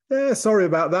terms. Yeah, sorry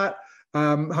about that.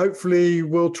 Hopefully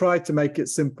we'll try to make it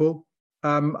simple.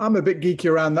 I'm a bit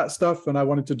geeky around that stuff, and I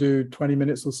wanted to do 20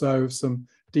 minutes or so of some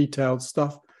detailed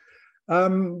stuff.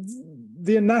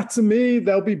 The anatomy,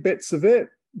 there'll be bits of it,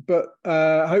 but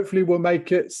hopefully we'll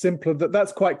make it simpler.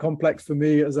 That's quite complex for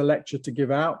me as a lecture to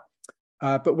give out.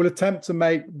 but we'll attempt to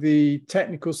make the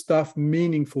technical stuff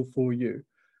meaningful for you.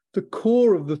 The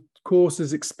core of the course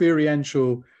is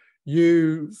experiential,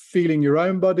 you feeling your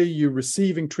own body, you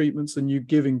receiving treatments, and you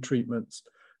giving treatments.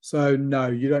 So no,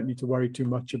 you don't need to worry too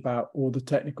much about all the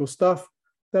technical stuff.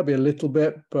 There'll be a little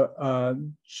bit, but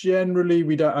generally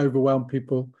we don't overwhelm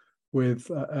people with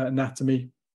anatomy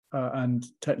and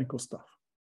technical stuff.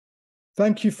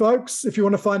 Thank you, folks. If you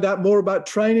want to find out more about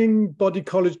training,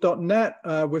 bodycollege.net.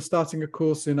 We're starting a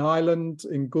course in Ireland,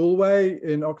 in Galway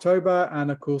in October,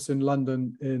 and a course in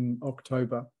London in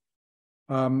October.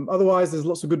 Otherwise, there's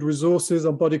lots of good resources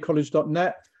on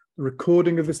bodycollege.net. The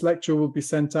recording of this lecture will be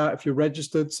sent out if you're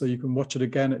registered, so you can watch it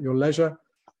again at your leisure.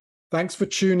 Thanks for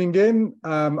tuning in.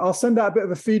 I'll send out a bit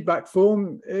of a feedback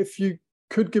form. If you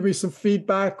could give me some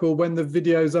feedback, or when the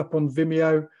video's up on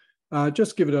Vimeo,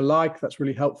 just give it a like. That's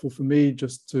really helpful for me,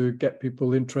 just to get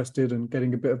people interested and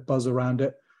getting a bit of buzz around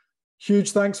it.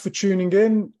 Huge thanks for tuning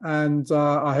in, and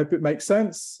I hope it makes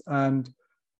sense. And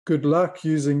good luck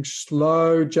using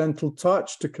slow, gentle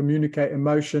touch to communicate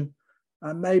emotion,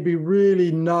 and maybe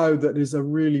really know that is a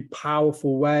really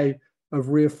powerful way of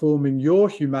reaffirming your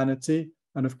humanity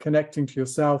and of connecting to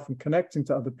yourself and connecting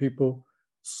to other people.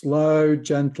 Slow,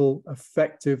 gentle,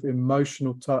 effective,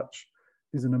 emotional touch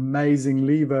is an amazing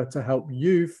lever to help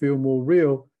you feel more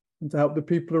real and to help the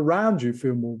people around you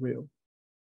feel more real.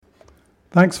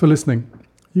 Thanks for listening.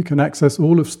 You can access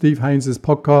all of Steve Haines'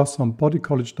 podcasts on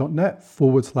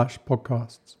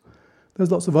bodycollege.net/podcasts.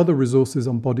 There's lots of other resources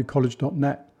on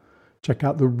bodycollege.net. Check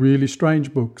out the really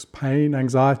strange books, Pain,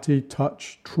 Anxiety,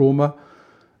 Touch, Trauma,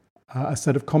 a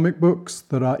set of comic books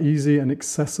that are easy and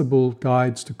accessible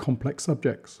guides to complex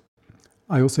subjects.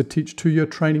 I also teach 2-year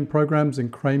training programs in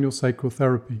craniosacral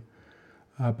therapy,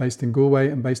 based in Galway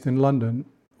and based in London.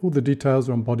 All the details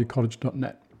are on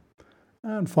bodycollege.net.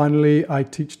 And finally, I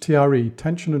teach TRE,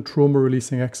 tension and trauma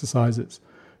releasing exercises.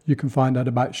 You can find out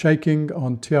about shaking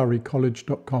on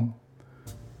trecollege.com.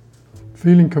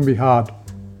 Feeling can be hard,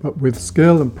 but with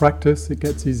skill and practice, it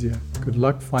gets easier. Good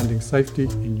luck finding safety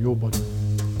in your body.